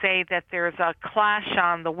would say that there's a clash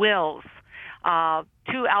on the wills.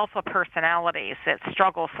 Two alpha personalities that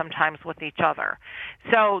struggle sometimes with each other.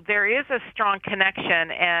 So there is a strong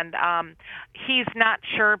connection, and he's not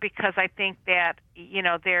sure because I think that, you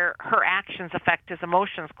know, her actions affect his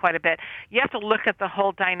emotions quite a bit. You have to look at the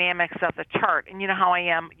whole dynamics of the chart, and you know how I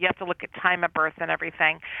am. You have to look at time of birth and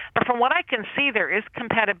everything. But from what I can see, there is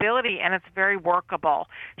compatibility, and it's very workable.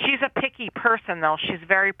 She's a picky person, though. She's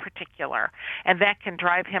very particular, and that can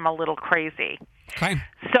drive him a little crazy. Okay.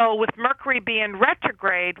 So with Mercury being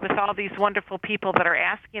retrograde, with all these wonderful people that are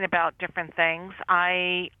asking about different things,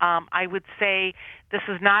 I would say this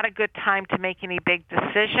is not a good time to make any big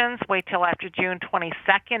decisions. Wait till after June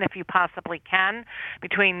 22nd if you possibly can.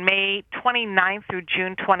 Between May 29th through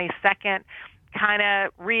June 22nd, kind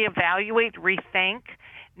of reevaluate, rethink.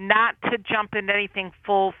 Not to jump into anything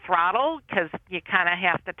full throttle because you kind of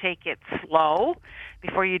have to take it slow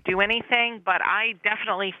before you do anything. But I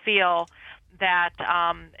definitely feel that,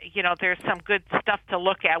 you know, there's some good stuff to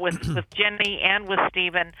look at with Jenny and with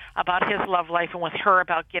Stephen about his love life and with her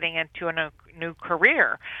about getting into a new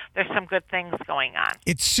career. There's some good things going on.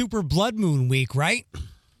 It's Super Blood Moon Week, right?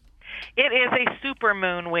 It is a super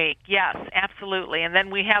moon week. Yes, absolutely. And then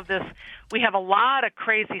we have a lot of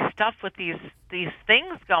crazy stuff with these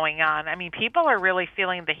things going on. I mean, people are really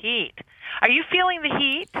feeling the heat. Are you feeling the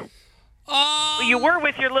heat? You were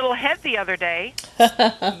with your little head the other day.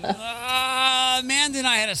 Amanda and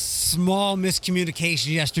I had a small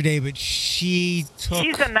miscommunication yesterday, but she's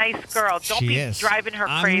a nice girl. Don't be driving her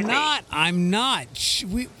crazy. I'm not.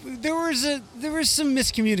 There was some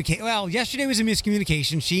miscommunication. Well, yesterday was a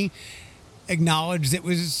miscommunication. She acknowledged it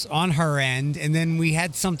was on her end, and then we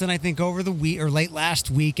had something, I think, over the week or late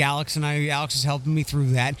last week. Alex is helping me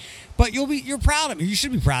through that. But you're proud of me. You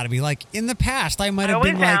should be proud of me. Like in the past, I might have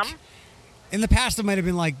been like. In the past, I might have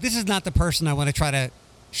been like, this is not the person I want to try to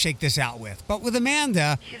shake this out with. But with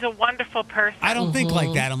Amanda... She's a wonderful person. I don't think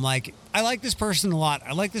like that. I'm like, I like this person a lot.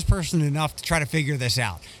 I like this person enough to try to figure this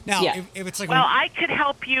out. Now, if it's like... Well, I could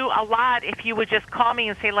help you a lot if you would just call me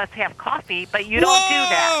and say, let's have coffee, but you don't do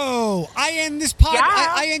that. Oh, I end this podcast.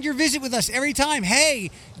 Yeah. I end your visit with us every time.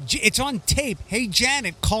 Hey, it's on tape. Hey,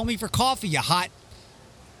 Janet, call me for coffee, you hot...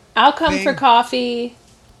 I'll come for coffee.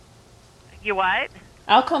 You what?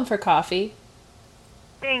 I'll come for coffee.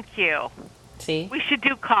 Thank you. See? We should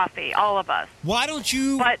do coffee, all of us. Why don't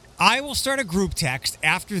you? But I will start a group text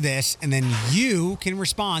after this, and then you can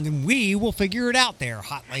respond, and we will figure it out there,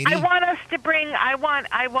 hot lady. I want us to bring. I want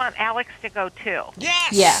Alex to go too.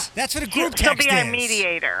 Yes. Yeah. That's what a group She'll text be is. our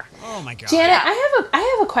mediator. Oh my god. Janet,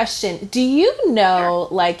 I have a question. Do you know,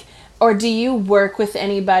 like, or do you work with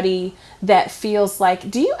anybody that feels like,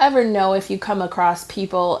 do you ever know if you come across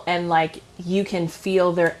people and like you can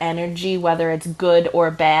feel their energy, whether it's good or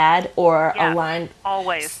bad or Yes, aligned?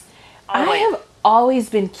 always. I have always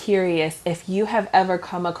been curious if you have ever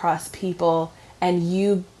come across people and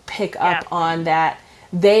you pick up Yes. on that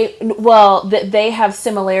that they have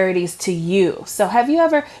similarities to you. So do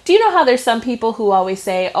you know how there's some people who always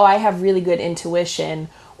say, "Oh, I have really good intuition,"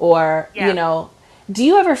 or, Yes. do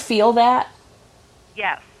you ever feel that?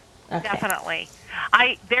 Yes, Okay. definitely.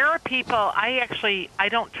 There are people. I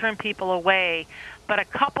don't turn people away, but a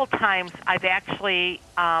couple times I've actually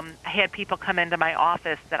had people come into my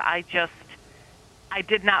office that I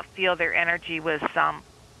did not feel their energy was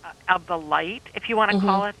of the light, if you want to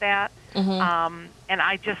call it that. And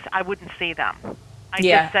I wouldn't see them. I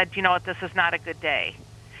just said, you know what, this is not a good day.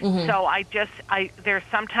 So there's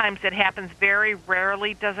sometimes it happens, very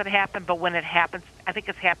rarely does it happen, but when it happens, I think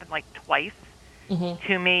it's happened like twice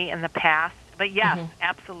to me in the past. But yes,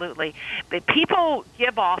 absolutely. But people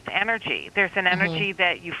give off energy. There's an energy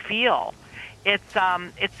that you feel.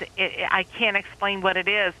 I can't explain what it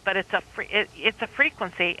is, but it's a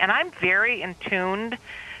frequency, and I'm very in tuned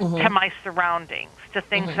to my surroundings, to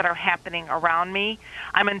things that are happening around me.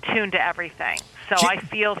 I'm in tune to everything, so I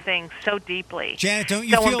feel things so deeply. Janet, don't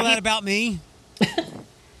you feel that about me?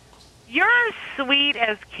 You're as sweet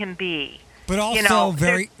as can be, but also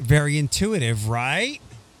very, very intuitive, right?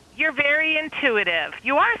 You're very intuitive.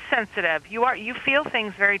 You are sensitive. You feel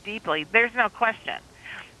things very deeply. There's no question.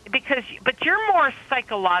 But you're more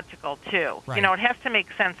psychological too. Right. It has to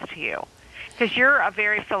make sense to you because you're a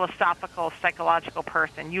very philosophical, psychological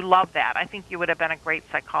person. You love that. I think you would have been a great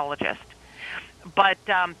psychologist. But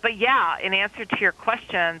yeah, in answer to your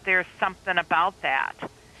question, there's something about that.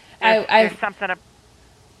 There's something.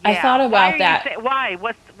 I thought about that. Why?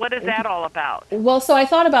 What is that all about? Well, so I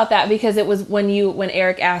thought about that because it was when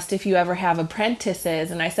Eric asked if you ever have apprentices,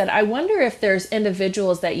 and I said, I wonder if there's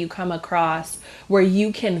individuals that you come across where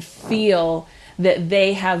you can feel that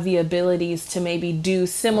they have the abilities to maybe do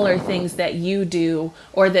similar things that you do,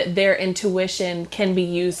 or that their intuition can be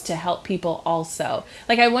used to help people also.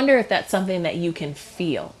 Like, I wonder if that's something that you can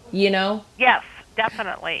feel, Yes,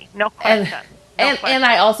 definitely. No question. And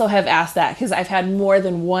I also have asked that because I've had more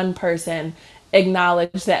than one person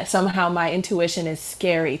acknowledge that somehow my intuition is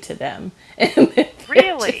scary to them.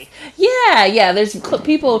 Really? Yeah. There's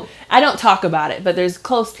people, I don't talk about it, but there's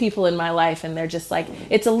close people in my life, and they're just like,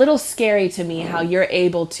 it's a little scary to me how you're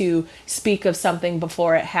able to speak of something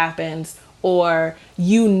before it happens, or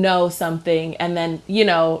something, and then,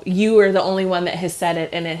 you are the only one that has said it,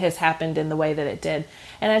 and it has happened in the way that it did.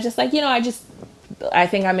 And I just like, I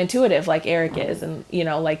think I'm intuitive like Eric is, and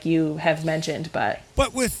like you have mentioned, but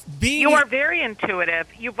with being you are very intuitive.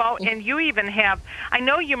 And you even have. I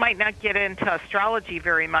know you might not get into astrology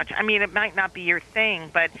very much. I mean, it might not be your thing,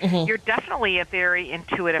 but you're definitely a very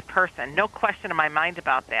intuitive person. No question in my mind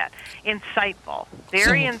about that. Insightful,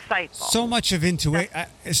 very insightful. So much of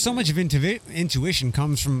intuition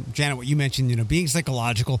comes from, Janet, what you mentioned. Being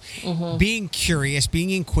psychological, being curious, being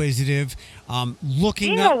inquisitive,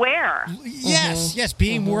 looking being aware. Yes,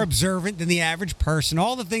 being more observant than the average person.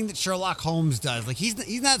 All the thing that Sherlock Holmes does. Like,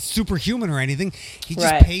 he's not superhuman or anything. He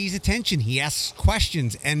just pays attention. He asks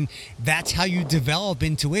questions, and that's how you develop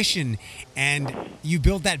intuition, and you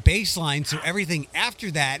build that baseline. So everything after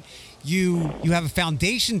that, you have a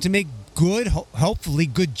foundation to make good, hopefully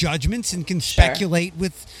good judgments, and can speculate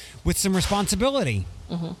with some responsibility.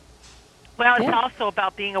 Well, it's also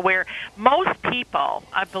about being aware. Most people,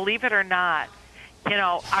 believe it or not,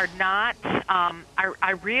 are not,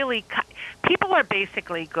 people are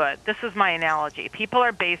basically good. This is my analogy. People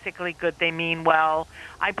are basically good. They mean well.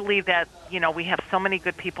 I believe that, we have so many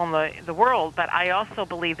good people in the world, but I also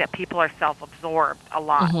believe that people are self-absorbed a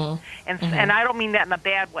lot. And I don't mean that in a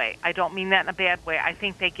bad way. I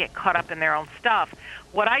think they get caught up in their own stuff.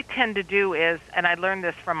 What I tend to do is, and I learned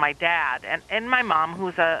this from my dad and my mom,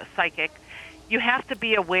 who's a psychic, you have to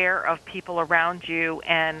be aware of people around you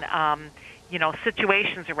and,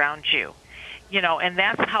 situations around you, and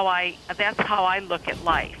that's how I look at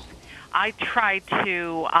life. I try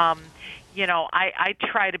to, I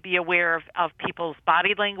try to be aware of people's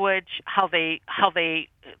body language, how they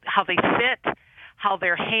sit, how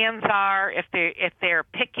their hands are, if they're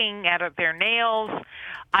picking at their nails,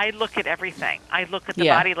 I look at everything. I look at the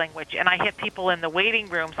Yeah. body language, and I hit people in the waiting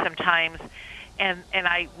room sometimes, and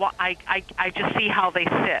I just see how they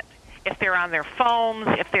sit. If they're on their phones,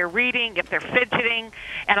 if they're reading, if they're fidgeting,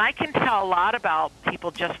 and I can tell a lot about people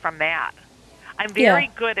just from that. I'm very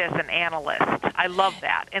good as an analyst. I love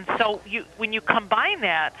that. And so when you combine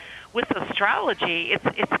that with astrology, it's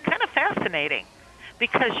kind of fascinating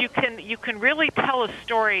because you can really tell a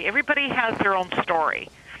story. Everybody has their own story,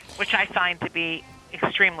 which I find to be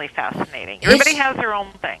extremely fascinating. Everybody has their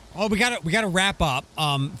own thing. Oh, we gotta wrap up.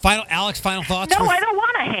 Final thoughts. No, I don't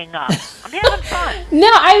want to hang up. I'm having fun. No,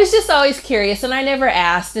 I was just always curious, and I never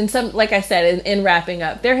asked. And like I said, in wrapping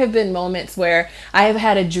up, there have been moments where I have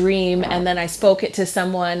had a dream, and then I spoke it to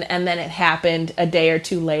someone, and then it happened a day or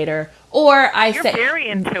two later. Or You're very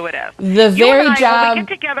intuitive. The very job. When we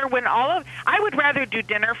get together, I would rather do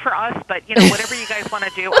dinner for us, but whatever you guys want to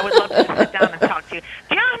do, I would love to sit down and talk to you. Do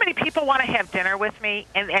you know how many people want to have dinner with me,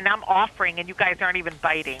 and I'm offering, and you guys aren't even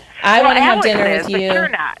biting? I want to have Alex dinner is, with but you. you're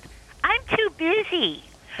not. I'm too busy.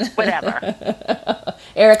 Whatever.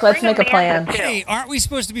 Eric, let's Bring make a plan. Amanda, too. Hey, aren't we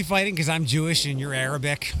supposed to be fighting because I'm Jewish and you're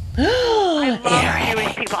Arabic? I love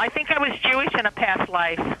Jewish people. I think I was Jewish in a past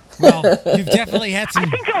life. Well, you've definitely had some. I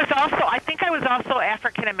think I was also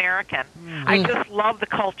African American. I just love the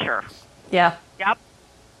culture. Yeah, Yep.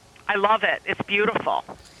 I love it. It's beautiful.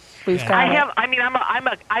 we've Yeah. got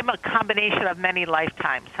it. I'm a combination of many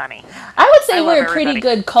lifetimes, honey. I would say I love we're a pretty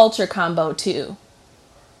everybody. good culture combo, too.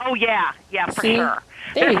 Oh yeah, for See? sure.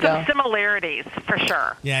 There There's you some go. similarities for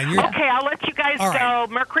sure. Yeah, and you're- Okay, I'll let you guys All go. right.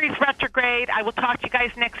 Mercury's retrograde. I will talk to you guys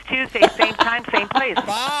next Tuesday, same time, same place.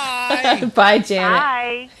 Bye. Bye, Janet.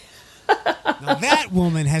 Bye. Now that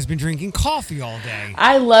woman has been drinking coffee all day.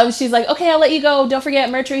 She's like, okay, I'll let you go. Don't forget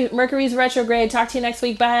Mercury's retrograde. Talk to you next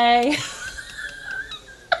week. Bye.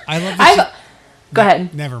 I love that. Go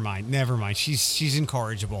ahead. Never mind. She's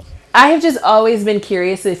incorrigible. I have just always been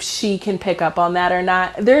curious if she can pick up on that or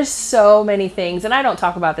not. There's so many things, and I don't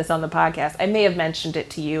talk about this on the podcast. I may have mentioned it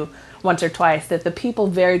to you once or twice, that the people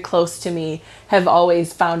very close to me have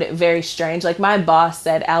always found it very strange. Like my boss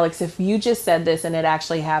said, Alex, if you just said this and it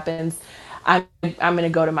actually happens, I'm going to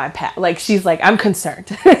go to my past. Like, she's like, I'm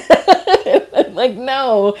concerned. Like,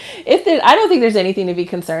 no, I don't think there's anything to be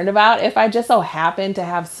concerned about. If I just so happen to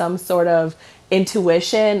have some sort of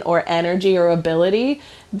intuition or energy or ability,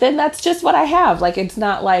 then that's just what I have. Like, it's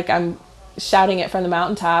not like I'm shouting it from the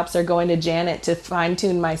mountaintops or going to Janet to fine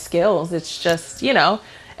tune my skills. It's just,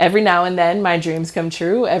 every now and then my dreams come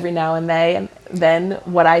true. Every now and then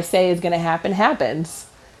what I say is going to happen happens.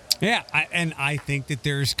 Yeah, I think that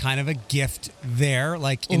there's kind of a gift there,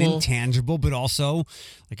 like an intangible, but also,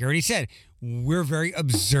 like I already said, we're very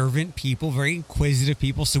observant people, very inquisitive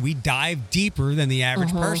people, so we dive deeper than the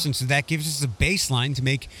average person, so that gives us a baseline to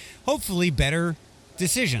make, hopefully, better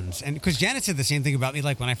decisions. And because Janet said the same thing about me,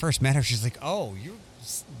 like when I first met her, she's like, oh, you're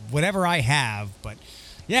whatever I have, but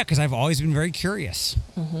yeah, because I've always been very curious.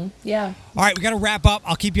 Yeah. All right, we got to wrap up.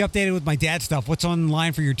 I'll keep you updated with my dad stuff. What's on the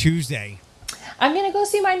line for your Tuesday? I'm going to go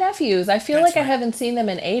see my nephews. I feel That's like I right. haven't seen them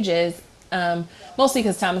in ages, mostly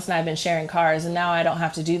because Thomas and I have been sharing cars, and now I don't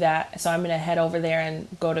have to do that. So I'm going to head over there and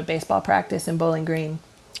go to baseball practice in Bowling Green.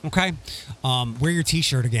 Okay. Wear your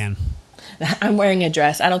T-shirt again. I'm wearing a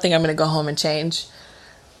dress. I don't think I'm going to go home and change.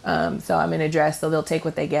 So I'm in a dress, so they'll take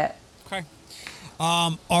what they get. Okay.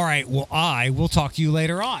 All right. Well, I will talk to you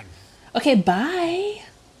later on. Okay, bye.